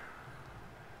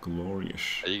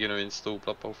 Glorious. Are you going to install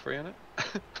Blood Bowl 3 on it?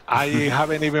 I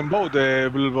haven't even bought the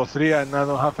Blood Bowl 3, and I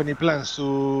don't have any plans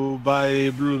to buy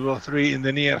Blood Bowl 3 in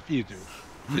the near future.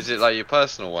 Is it like your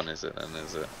personal one, is it? And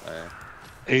is it?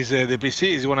 Is the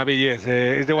PC is gonna be, yes,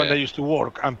 it's the one that used to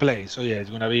work and play, so yeah,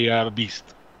 it's gonna be a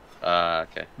beast.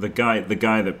 Okay. The guy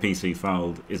that PC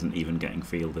fouled isn't even getting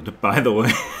fielded, by the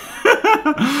way.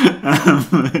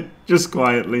 Just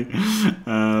quietly.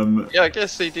 Yeah, I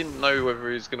guess he didn't know whether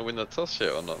he was going to win the toss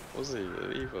yet or not, was he?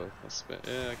 Either. That's a bit,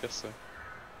 yeah, I guess so.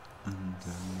 And,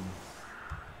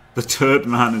 the third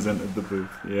man has entered the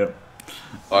booth. Yep.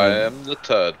 I am the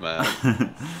third man.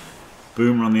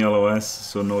 Boomer on the LOS,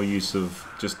 so no use of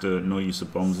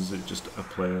bombs. Is it just a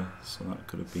player? So that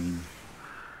could have been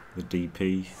the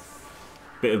DP.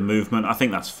 Bit of movement. I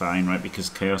think that's fine, right? Because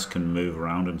Chaos can move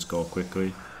around and score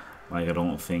quickly. Like, I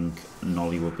don't think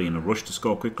Nolly will be in a rush to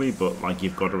score quickly, but like,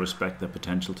 you've got to respect their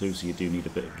potential too. So you do need a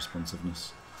bit of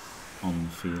responsiveness on the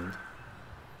field.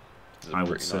 I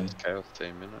would say. Nice Chaos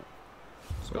team, isn't it?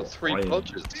 It's So got 3 I-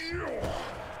 blodgers.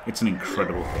 It's an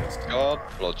incredible Chaos team. God,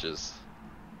 blodgers.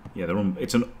 Yeah,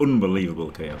 it's an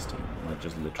unbelievable Chaos team. Like,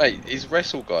 just literally. Hey, his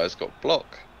wrestle guy's got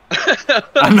block.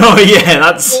 I know, yeah,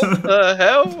 that's. What the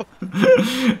hell?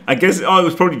 I guess it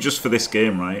was probably just for this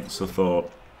game, right? So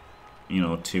thought, you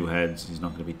know, 2 heads, he's not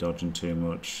going to be dodging too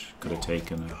much. Could have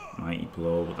taken a mighty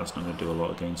blow, but that's not going to do a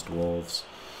lot against dwarves.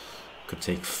 Could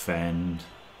take fend.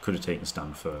 Could have taken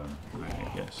stand firm, right,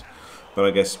 I guess. But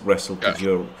I guess wrestle gives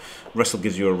you a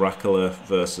Rackler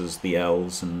versus the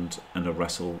elves, and a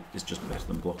wrestle is just better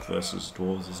than block versus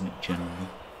dwarves, isn't it? Generally.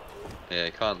 Yeah,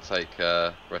 you can't take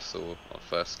wrestle on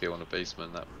first skill on a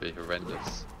beastman. That would be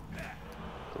horrendous.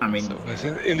 I mean,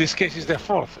 In this case, it's the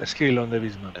 4th skill on the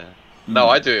beastman. Yeah. No,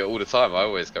 I do it all the time. I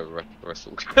always go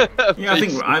wrestle. yeah, I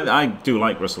think I do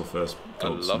like wrestle first. I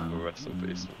love a wrestle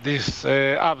beastman. This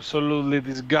absolutely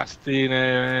disgusting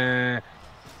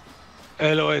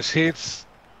LOS hits.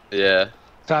 Yeah.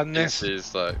 Sadness. This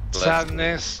is like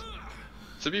Sadness.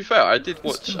 To be fair, I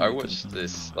watched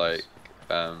this like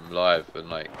live, and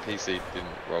like PC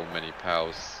didn't roll many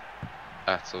pals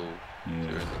at all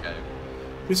during the game.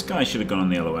 This guy should have gone on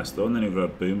the LOS though, and then he would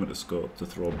have Boomer to score to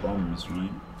throw bombs, right?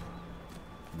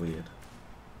 Weird.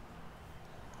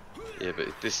 Yeah, but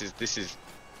this is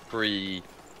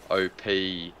pre-OP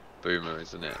Boomer,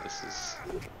 isn't it? This is.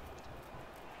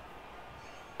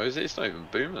 Oh, is it? It's not even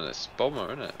Boomer. It's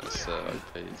Bomber, isn't it? It's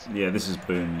OPs. Yeah, this is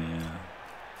Boomer.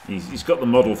 Yeah, he's got the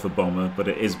model for Bomber, but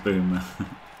it is Boomer.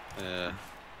 Yeah.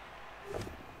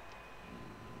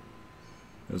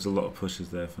 There's a lot of pushes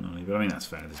there for Nolly, but I mean that's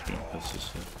fair. There's been pushes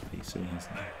for PC,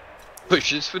 hasn't there?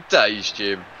 Pushes for days,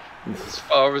 Jim. As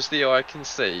far as the eye can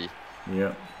see.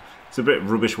 Yeah. It's a bit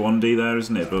rubbish 1D there,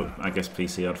 isn't it? But I guess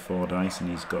PC had 4 dice and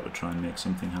he's got to try and make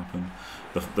something happen.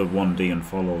 The 1D and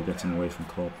follow getting away from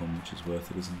Corpon, which is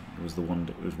worth it, isn't it? It was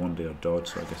 1D or dodge,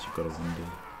 so I guess you've got a 1D.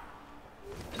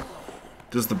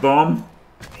 Does the bomb?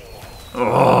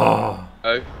 Oh!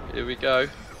 Oh, here we go.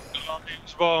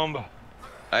 Bomb.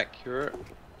 Accurate.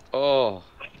 Oh,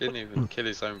 didn't even kill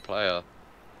his own player.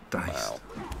 Dice. Wow.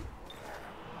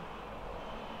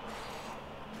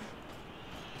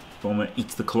 Bomber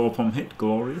eats the claw bomb hit.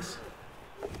 Glorious.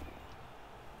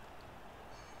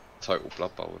 Total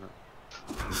blood bowl,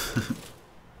 isn't it?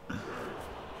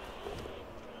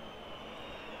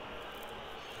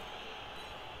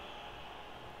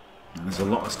 There's a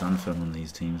lot of stand firm on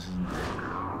these teams, isn't there?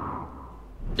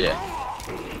 Yeah.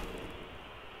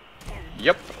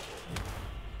 Yep.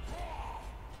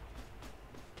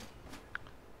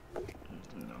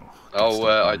 No, Oh,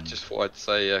 I just thought I'd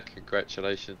say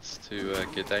congratulations to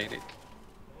Gdanik.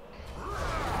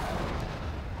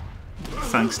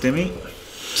 Thanks, Dimmy.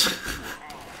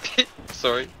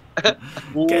 Sorry.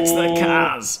 Gets the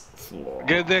cars.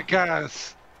 Get the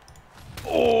cars.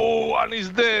 Oh, and he's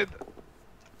dead.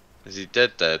 Is he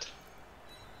dead?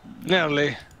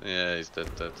 Nearly. Yeah, he's dead.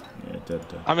 Yeah, dead.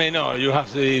 I mean, no, you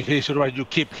have to, if he survives, you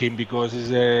keep him because he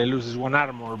loses 1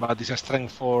 armor, but it's a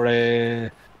strength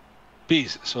for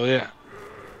peace, so yeah.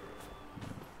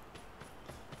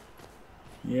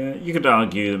 Yeah, you could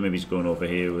argue that maybe he's going over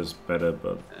here was better,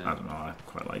 but I don't know, I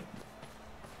quite like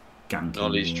ganking.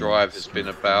 Knolly's drive has been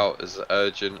about as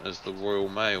urgent as the Royal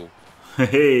Mail.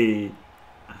 Hey.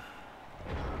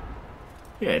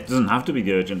 Yeah, it doesn't have to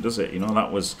be urgent, does it? You know,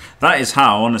 that is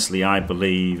how, honestly, I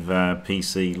believe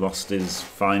PC lost his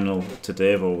final to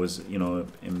Devo was, you know,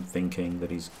 him thinking that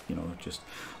he's, you know, just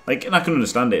like, and I can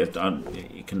understand it.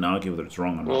 You can argue whether it's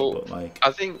wrong or not, but like,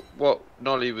 I think what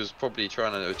Knolly was probably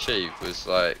trying to achieve was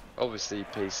like, obviously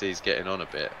PC's getting on a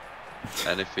bit,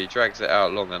 and if he drags it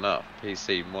out long enough,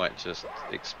 PC might just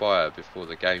expire before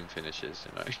the game finishes,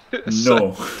 you know.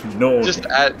 No, no. Just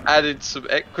added some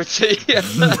equity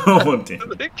no, to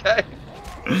the game.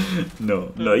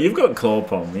 No, you've got claw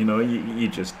palm, you know, you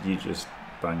just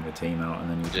bang the team out and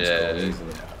then you just go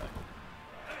easily. Yeah.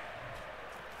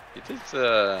 He did,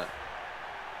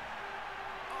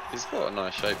 he's got a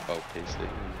nice shape, old PC.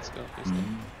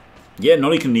 Yeah,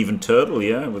 Nolly can even turtle,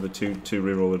 yeah, with a 2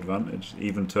 reroll advantage.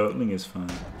 Even turtling is fine.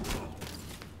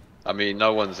 I mean,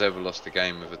 no one's ever lost a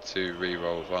game with a 2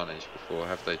 reroll advantage before,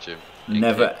 have they, Jim?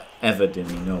 Never ever,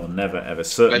 Dimmy, no, never ever.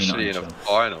 Certainly especially in a chance.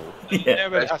 final. Yeah.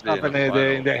 Never has happened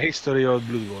in the history of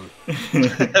Blood Bowl.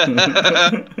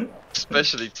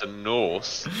 Especially to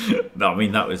Norse. No, I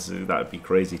mean, that'd be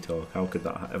crazy talk. How could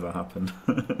that ever happen?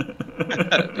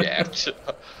 Yeah,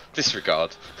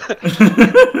 disregard.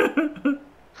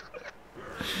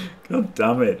 God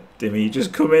damn it, Dimmy,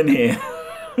 just come in here.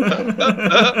 Well,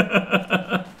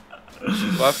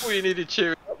 I thought you needed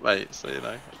cheering up, mate, so you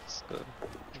know. Just,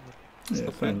 yeah,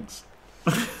 thanks.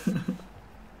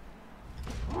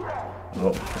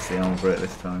 Oh, it's the arm break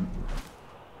this time.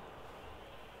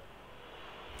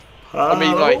 I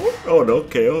mean, like, oh no,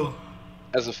 KO.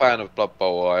 As a fan of Blood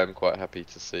Bowl, I am quite happy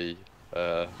to see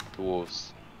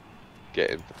Dwarves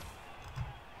getting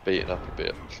beaten up a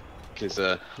bit, because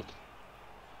they're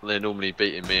normally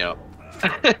beating me up.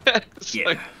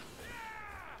 So,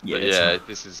 yeah,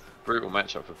 this is a brutal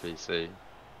matchup for PC.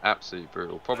 Absolutely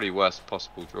brutal. Probably worst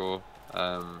possible draw.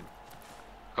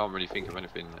 Can't really think of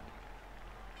anything that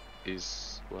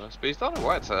is worse. But he's done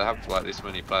alright to have like this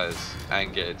many players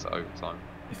and get into overtime.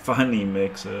 He finally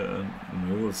makes a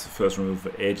move. It's the first move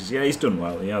for ages. Yeah, he's done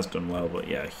well. He has done well, but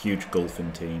yeah, huge gulf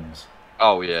in teams.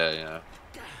 Oh yeah.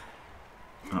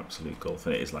 Absolute gulf,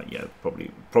 and it is like, yeah,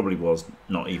 probably was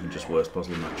not even just worst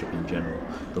possible matchup in general,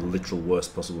 the literal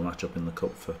worst possible matchup in the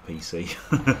cup for PC.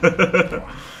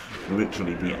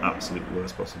 Literally the absolute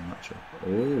worst possible matchup.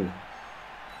 Oh,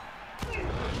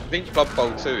 I think Blood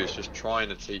Bowl 2 is just trying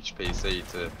to teach PC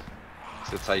to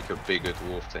take a bigger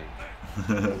dwarf team.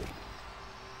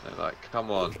 They're like, come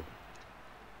on.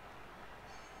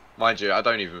 Mind you, I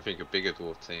don't even think a bigger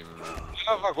dwarf team. I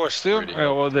have a question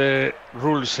about the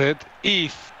rule set.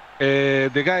 If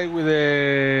the guy with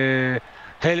the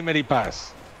Hail Mary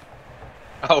pass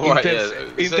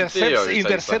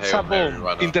intercepts a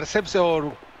bomb, intercepts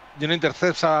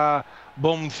a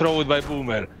bomb thrown by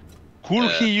Boomer,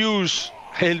 could he use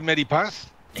Hail Mary pass?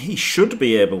 he should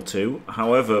be able to.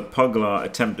 However, Poglar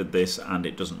attempted this and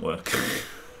it doesn't work.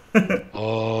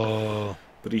 Oh.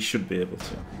 But he should be able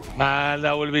to. Man,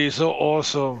 that would be so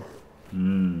awesome.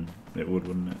 It would,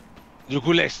 wouldn't it? You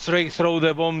could like straight throw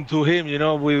the bomb to him, you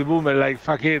know, with Boomer, like,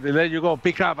 fuck it, there you go,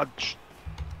 pick up and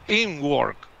in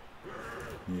work.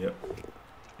 Yep.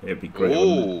 It'd be great.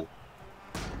 Ooh.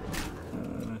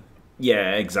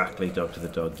 Yeah, exactly. Dog to the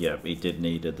dog. Yeah, he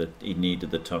needed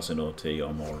the toss in OT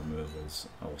or more removals,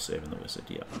 or saving the wizard.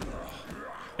 Yeah.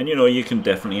 And you know, you can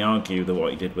definitely argue that what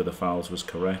he did with the fouls was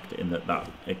correct, in that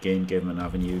again gave him an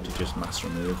avenue to just mass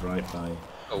remove right by.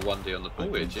 A 1D on the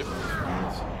board, Jim.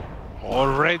 All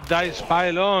red dice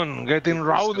pile on, getting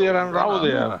rowdier and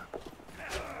rowdier.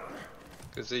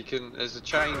 Because he can, there's a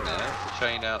chain there to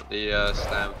chain out the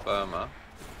stand firmer.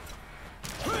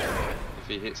 If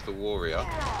he hits the warrior,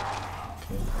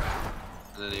 okay.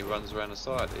 And then he runs around the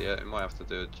side. Yeah, he might have to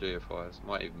do a GFI. It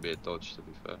might even be a dodge, to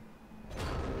be fair.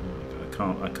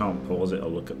 I can't pause it or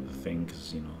look at the thing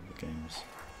because you know the game's.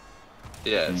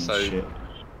 Yeah, so shit.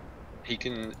 he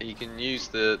can use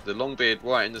the longbeard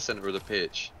right in the centre of the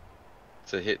pitch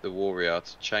to hit the warrior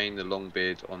to chain the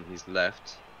longbeard on his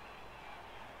left.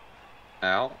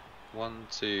 Out. 1,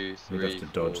 2, 3. You'd have to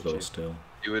dodge those still.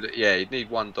 You would, yeah, you'd need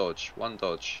one dodge.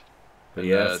 But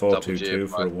yeah, 4-2-2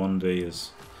 for a 1D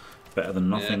is better than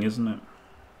nothing, isn't it?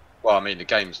 Well, I mean, the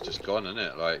game's just gone, isn't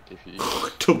it? Like, if you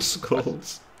double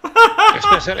skulls.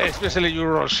 especially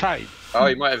your side. Oh,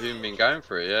 he might have even been going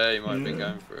for it. Yeah, he might have been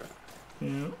going for it.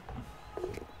 Yeah.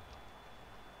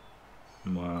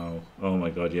 Wow. Oh my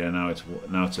God. Yeah. Now it's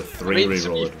a 3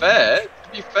 reroll. To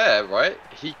be fair, right?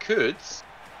 He could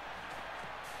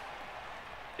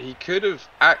have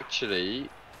actually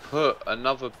put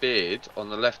another beard on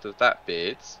the left of that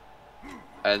beard,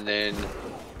 and then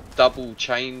double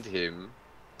chained him.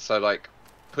 So like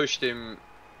pushed him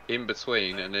in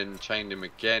between and then chained him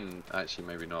again. Actually,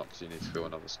 maybe not, because you need to fill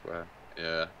another square.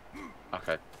 Yeah.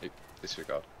 Okay.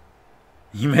 Disregard.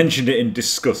 You mentioned it in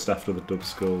disgust after the dub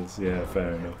skulls. Yeah,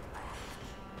 fair enough.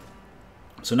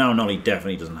 So now Nolly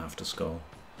definitely doesn't have to score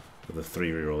with a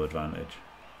 3 reroll advantage.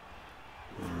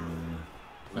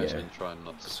 Imagine trying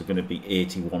not to. So going to be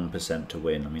 81% to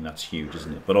win. I mean, that's huge,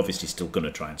 isn't it? But obviously still going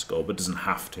to try and score, but doesn't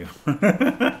have to.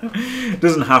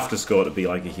 Doesn't have to score to be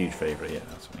like a huge favourite. Yeah,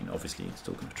 I mean, obviously he's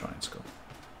still going to try and score.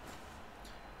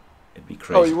 It'd be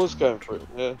crazy. Oh, he was going for it.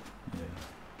 Yeah.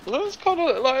 Well, it's kind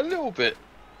of like a little bit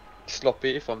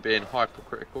sloppy, if I'm being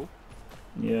hypercritical.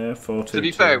 Yeah, 4-2-2. To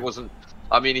be fair, it wasn't.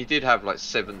 I mean, he did have like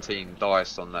 17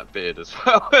 dice on that beard as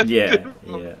well. Yeah.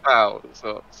 Wow.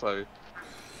 So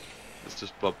it's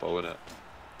just Blood Bowl, isn't it?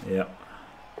 Yeah.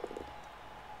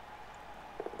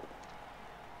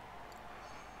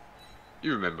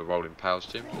 You remember rolling pals,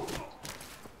 Jim?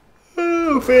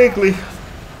 Oh, vaguely.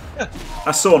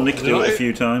 I saw Nick do it a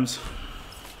few times.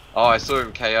 Oh, I saw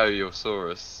him KO your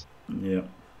Saurus. Yeah.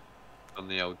 On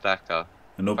the old Dakar.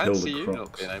 And uphill the you Crocs.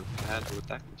 Not being able to handle the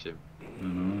Dakar, Jim.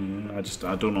 Yeah.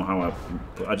 I don't know how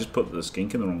I just put the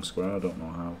skink in the wrong square. I don't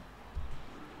know how.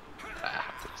 That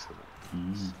happens,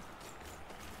 doesn't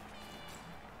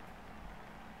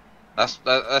it?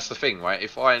 That's the thing, right?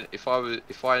 If I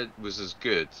was as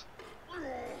good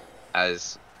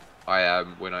as I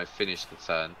am when I finish the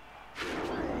turn,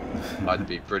 I'd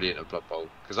be brilliant at Blood Bowl,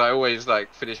 because I always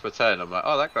like finish my turn. I'm like,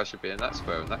 oh, that guy should be in that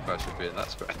square, and that guy should be in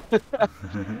that square.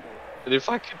 And if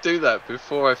I could do that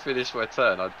before I finish my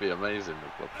turn, I'd be amazing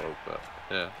at Blood Bowl. But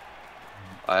yeah,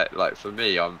 for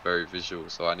me, I'm very visual,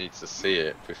 so I need to see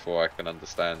it before I can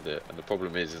understand it. And the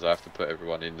problem is I have to put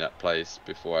everyone in that place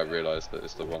before I realise that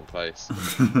it's the wrong place.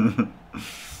 And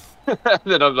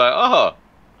then I'm like, oh,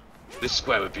 this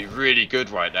square would be really good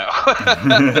right now.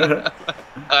 I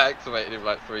activated him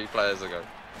like 3 players ago.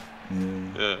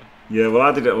 Yeah, well,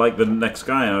 I did it like the next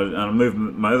guy, and I moved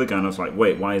my other guy, and I was like,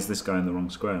 wait, why is this guy in the wrong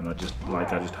square? And I just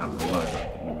hadn't realised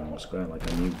that in the wrong square. Like,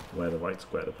 I knew where the right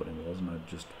square to put him was, and I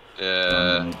just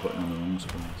randomly put him in the wrong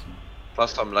square. So.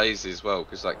 Plus, I'm lazy as well,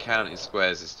 because like counting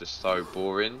squares is just so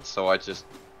boring. So I just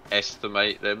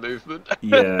estimate their movement.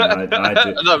 Yeah, I do.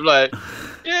 And I'm like,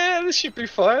 yeah, this should be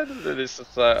fine. And then it's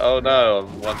just like, oh no,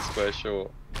 I'm 1 square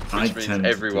short. Which means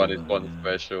everyone is 1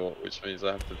 square short, which means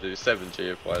I have to do 7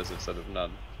 GFIs instead of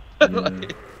none.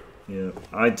 Yeah,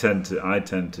 I tend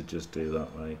to just do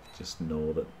that, like just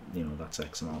know that that's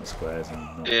X amount of squares and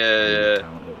not really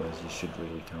count it, whereas you should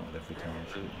really count it every time.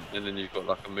 And then you've got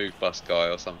like a move bust guy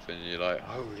or something, and you're like,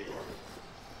 holy.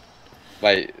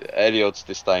 Mate, Eliod's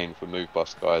disdain for move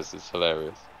bust guys is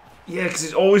hilarious. Yeah, because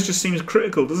it always just seems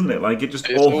critical, doesn't it? Like it's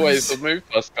always the move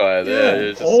bust guy there. Yeah,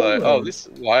 you're just like, oh, this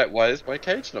why is my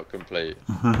cage not complete?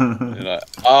 You're like,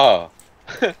 ah.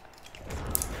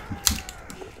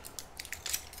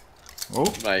 Oh.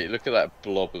 Mate, look at that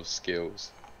blob of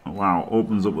skills. Oh, wow,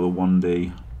 opens up with a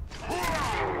 1D.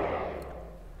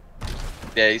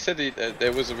 Yeah, he said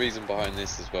there was a reason behind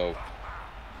this as well.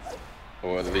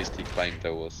 Or at least he claimed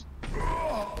there was.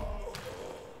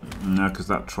 No, because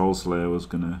that Troll Slayer was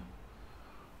gonna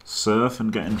surf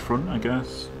and get in front, I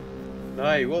guess.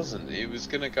 No, he wasn't. He was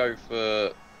gonna go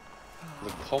for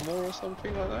the pommel or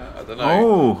something like that. I don't know.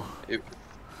 Oh. It...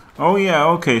 Oh yeah.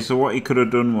 Okay. So what he could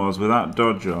have done was with that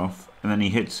dodge off, and then he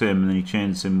hits him, and then he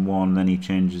chains him one, then he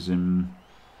changes him.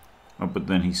 Oh, but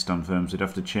then he's stand firm, so he'd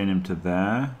have to chain him to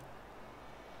there,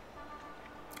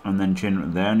 and then chain him to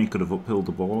there, and he could have uphilled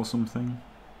the ball or something.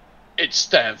 It's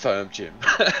stand firm, Jim.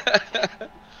 I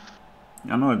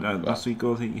know. That's what he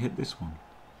goes. He hit this one,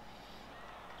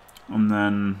 and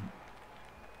then.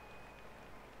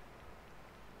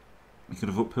 He could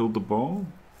have uphilled the ball.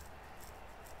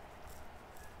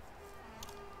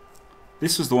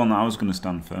 This was the one that I was going to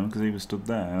stand firm because he was stood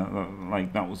there.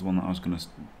 Like that was the one that I was going to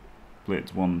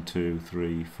split 1, 2,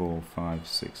 3, 4, 5,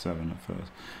 6, 7 at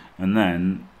first, and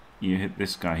then you hit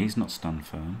this guy. He's not stand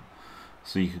firm,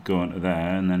 so you could go into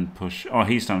there and then push. Oh,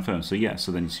 he's stand firm. So yeah.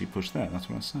 So then you push there. That's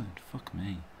what I said. Fuck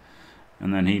me.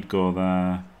 And then he'd go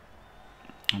there.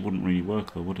 It wouldn't really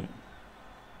work though, would it?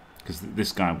 Because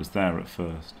this guy was there at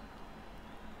first.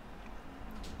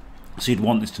 So you'd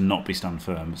want this to not be stand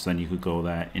firm, so then you could go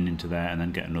there, into there, and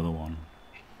then get another one.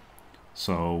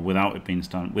 So without it being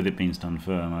stand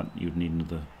firm, you'd need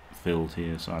another filled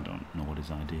here. So I don't know what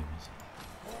his idea was.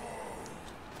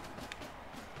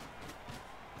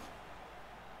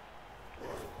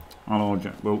 Hello,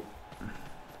 Jack. Well,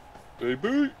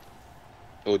 Baby.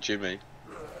 Or Jimmy.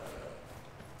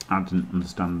 I didn't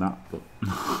understand that, but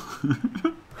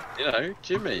You know,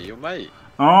 Jimmy, your mate.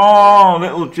 oh,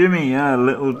 little Jimmy, yeah,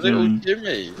 little Jimmy. Little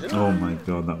Jimmy. Yeah. Oh my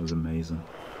god, that was amazing.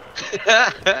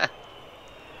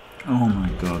 Oh my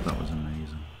god, that was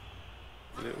amazing.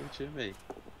 Little Jimmy.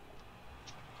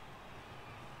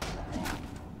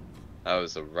 That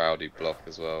was a rowdy block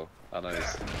as well. I know.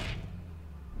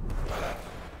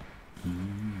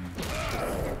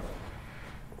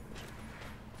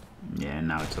 Yeah,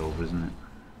 now it's over, isn't it?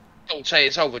 Don't say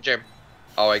it's over, Jim.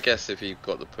 Oh, I guess if he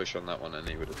got the push on that one and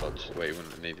he would have dodged, well, he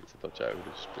wouldn't have needed to dodge out, he would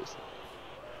have just pissed it.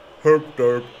 Herp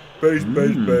derp, base,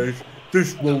 base.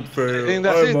 This won't fail. I think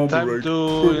that's it. Time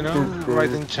to, you know,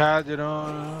 write in chat, you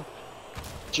know.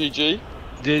 GG.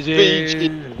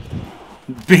 GG.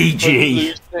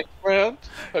 BG. Next round.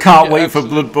 Can't wait for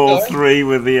Blood Bowl 3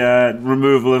 with the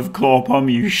removal of Claw Palm,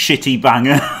 you shitty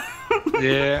banger.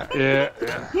 Yeah.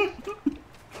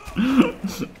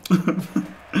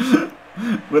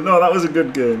 But no, that was a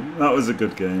good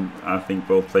game. I think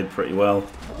both played pretty well.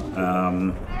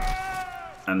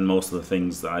 And most of the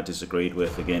things that I disagreed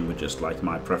with, again, were just like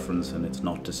my preference, and it's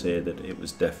not to say that it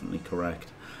was definitely correct.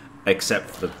 Except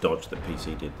for the dodge that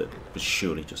PC did that was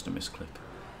surely just a misclick.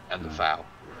 And the foul.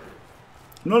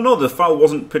 No, the foul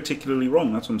wasn't particularly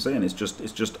wrong, that's what I'm saying. It's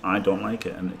just I don't like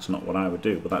it, and it's not what I would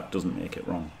do, but that doesn't make it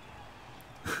wrong.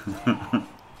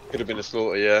 Could have been a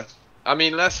slaughter, yeah. I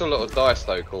mean, that's a lot of dice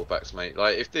though, callbacks, mate.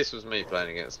 Like, if this was me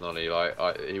playing against Nolly, like,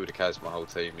 he would have cashed my whole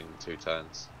team in 2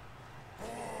 turns.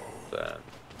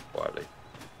 Quietly.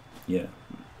 Yeah.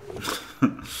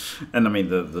 And I mean,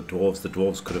 the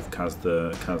dwarves could have cast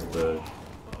the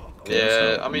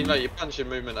yeah, I mean, like, you punch your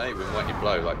movement 8 with Mighty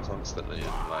Blow, like, constantly,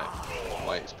 and, like,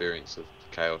 my experience of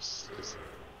chaos is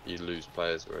you lose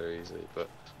players very easily, but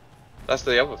that's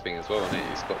the other thing as well, isn't it?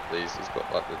 He's got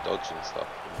like the dodge and stuff,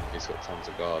 and he's got tons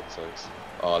of guard, so it's...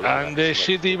 Oh, And the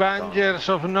shitty bangers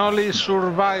of Nolly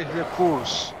survived the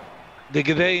course. The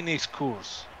Gdainix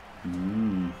course.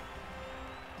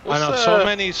 I know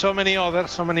so many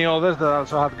others that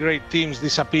also had great teams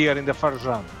disappear in the first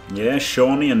round. Yeah,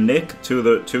 Shawnee and Nick, two of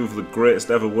the greatest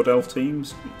ever Wood Elf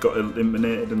teams, got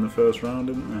eliminated in the first round,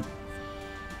 didn't they?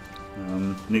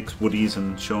 Nick's Woodies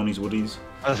and Shawnee's Woodies.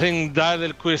 I think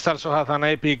Didelquist also had an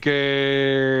epic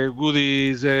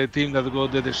Goodies team that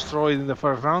got destroyed in the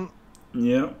first round.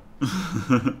 Yeah.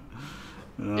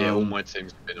 Yeah, all my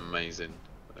teams have been amazing.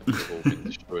 They've all been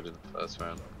destroyed in the first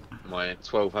round. My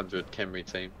 1200 Kemri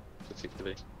team,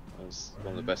 particularly, was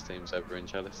one of the best teams ever in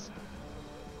Chalice.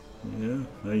 Yeah,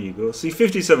 there you go. See,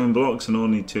 57 blocks and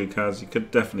only 2 cards. You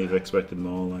could definitely have expected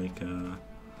more, like,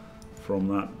 from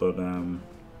that, but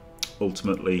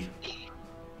ultimately,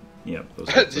 yeah.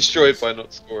 Destroyed by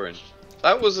not scoring.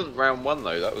 That wasn't round 1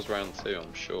 though. That was round 2.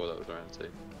 I'm sure that was round 2.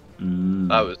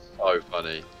 That was so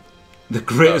funny. The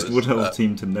greatest Wood Elf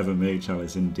team to never make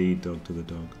Chalice, indeed, dog to the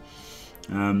dog.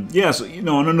 Yeah, so, you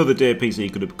know, on another day, PC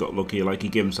could have got lucky. Like, he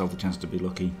gave himself the chance to be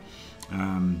lucky,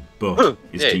 but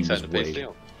his team was way.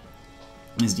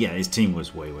 His team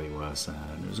was way worse.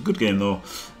 It was a good game though.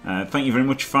 Thank you very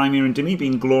much, Faemir and Dimmy.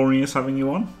 Been glorious having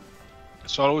you on.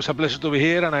 It's always a pleasure to be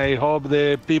here, and I hope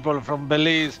the people from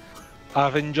Belize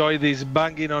have enjoyed this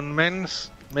banging on men's,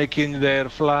 making their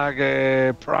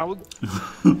flag proud.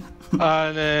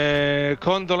 And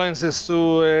condolences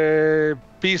to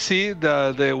PC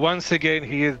that once again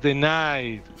he is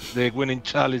denied the winning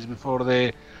challenge before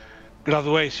the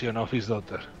graduation of his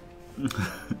daughter.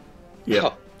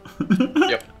 Yep.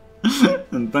 Yep.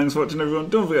 And thanks for watching, everyone.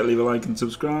 Don't forget to leave a like and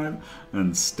subscribe,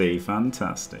 and stay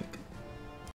fantastic.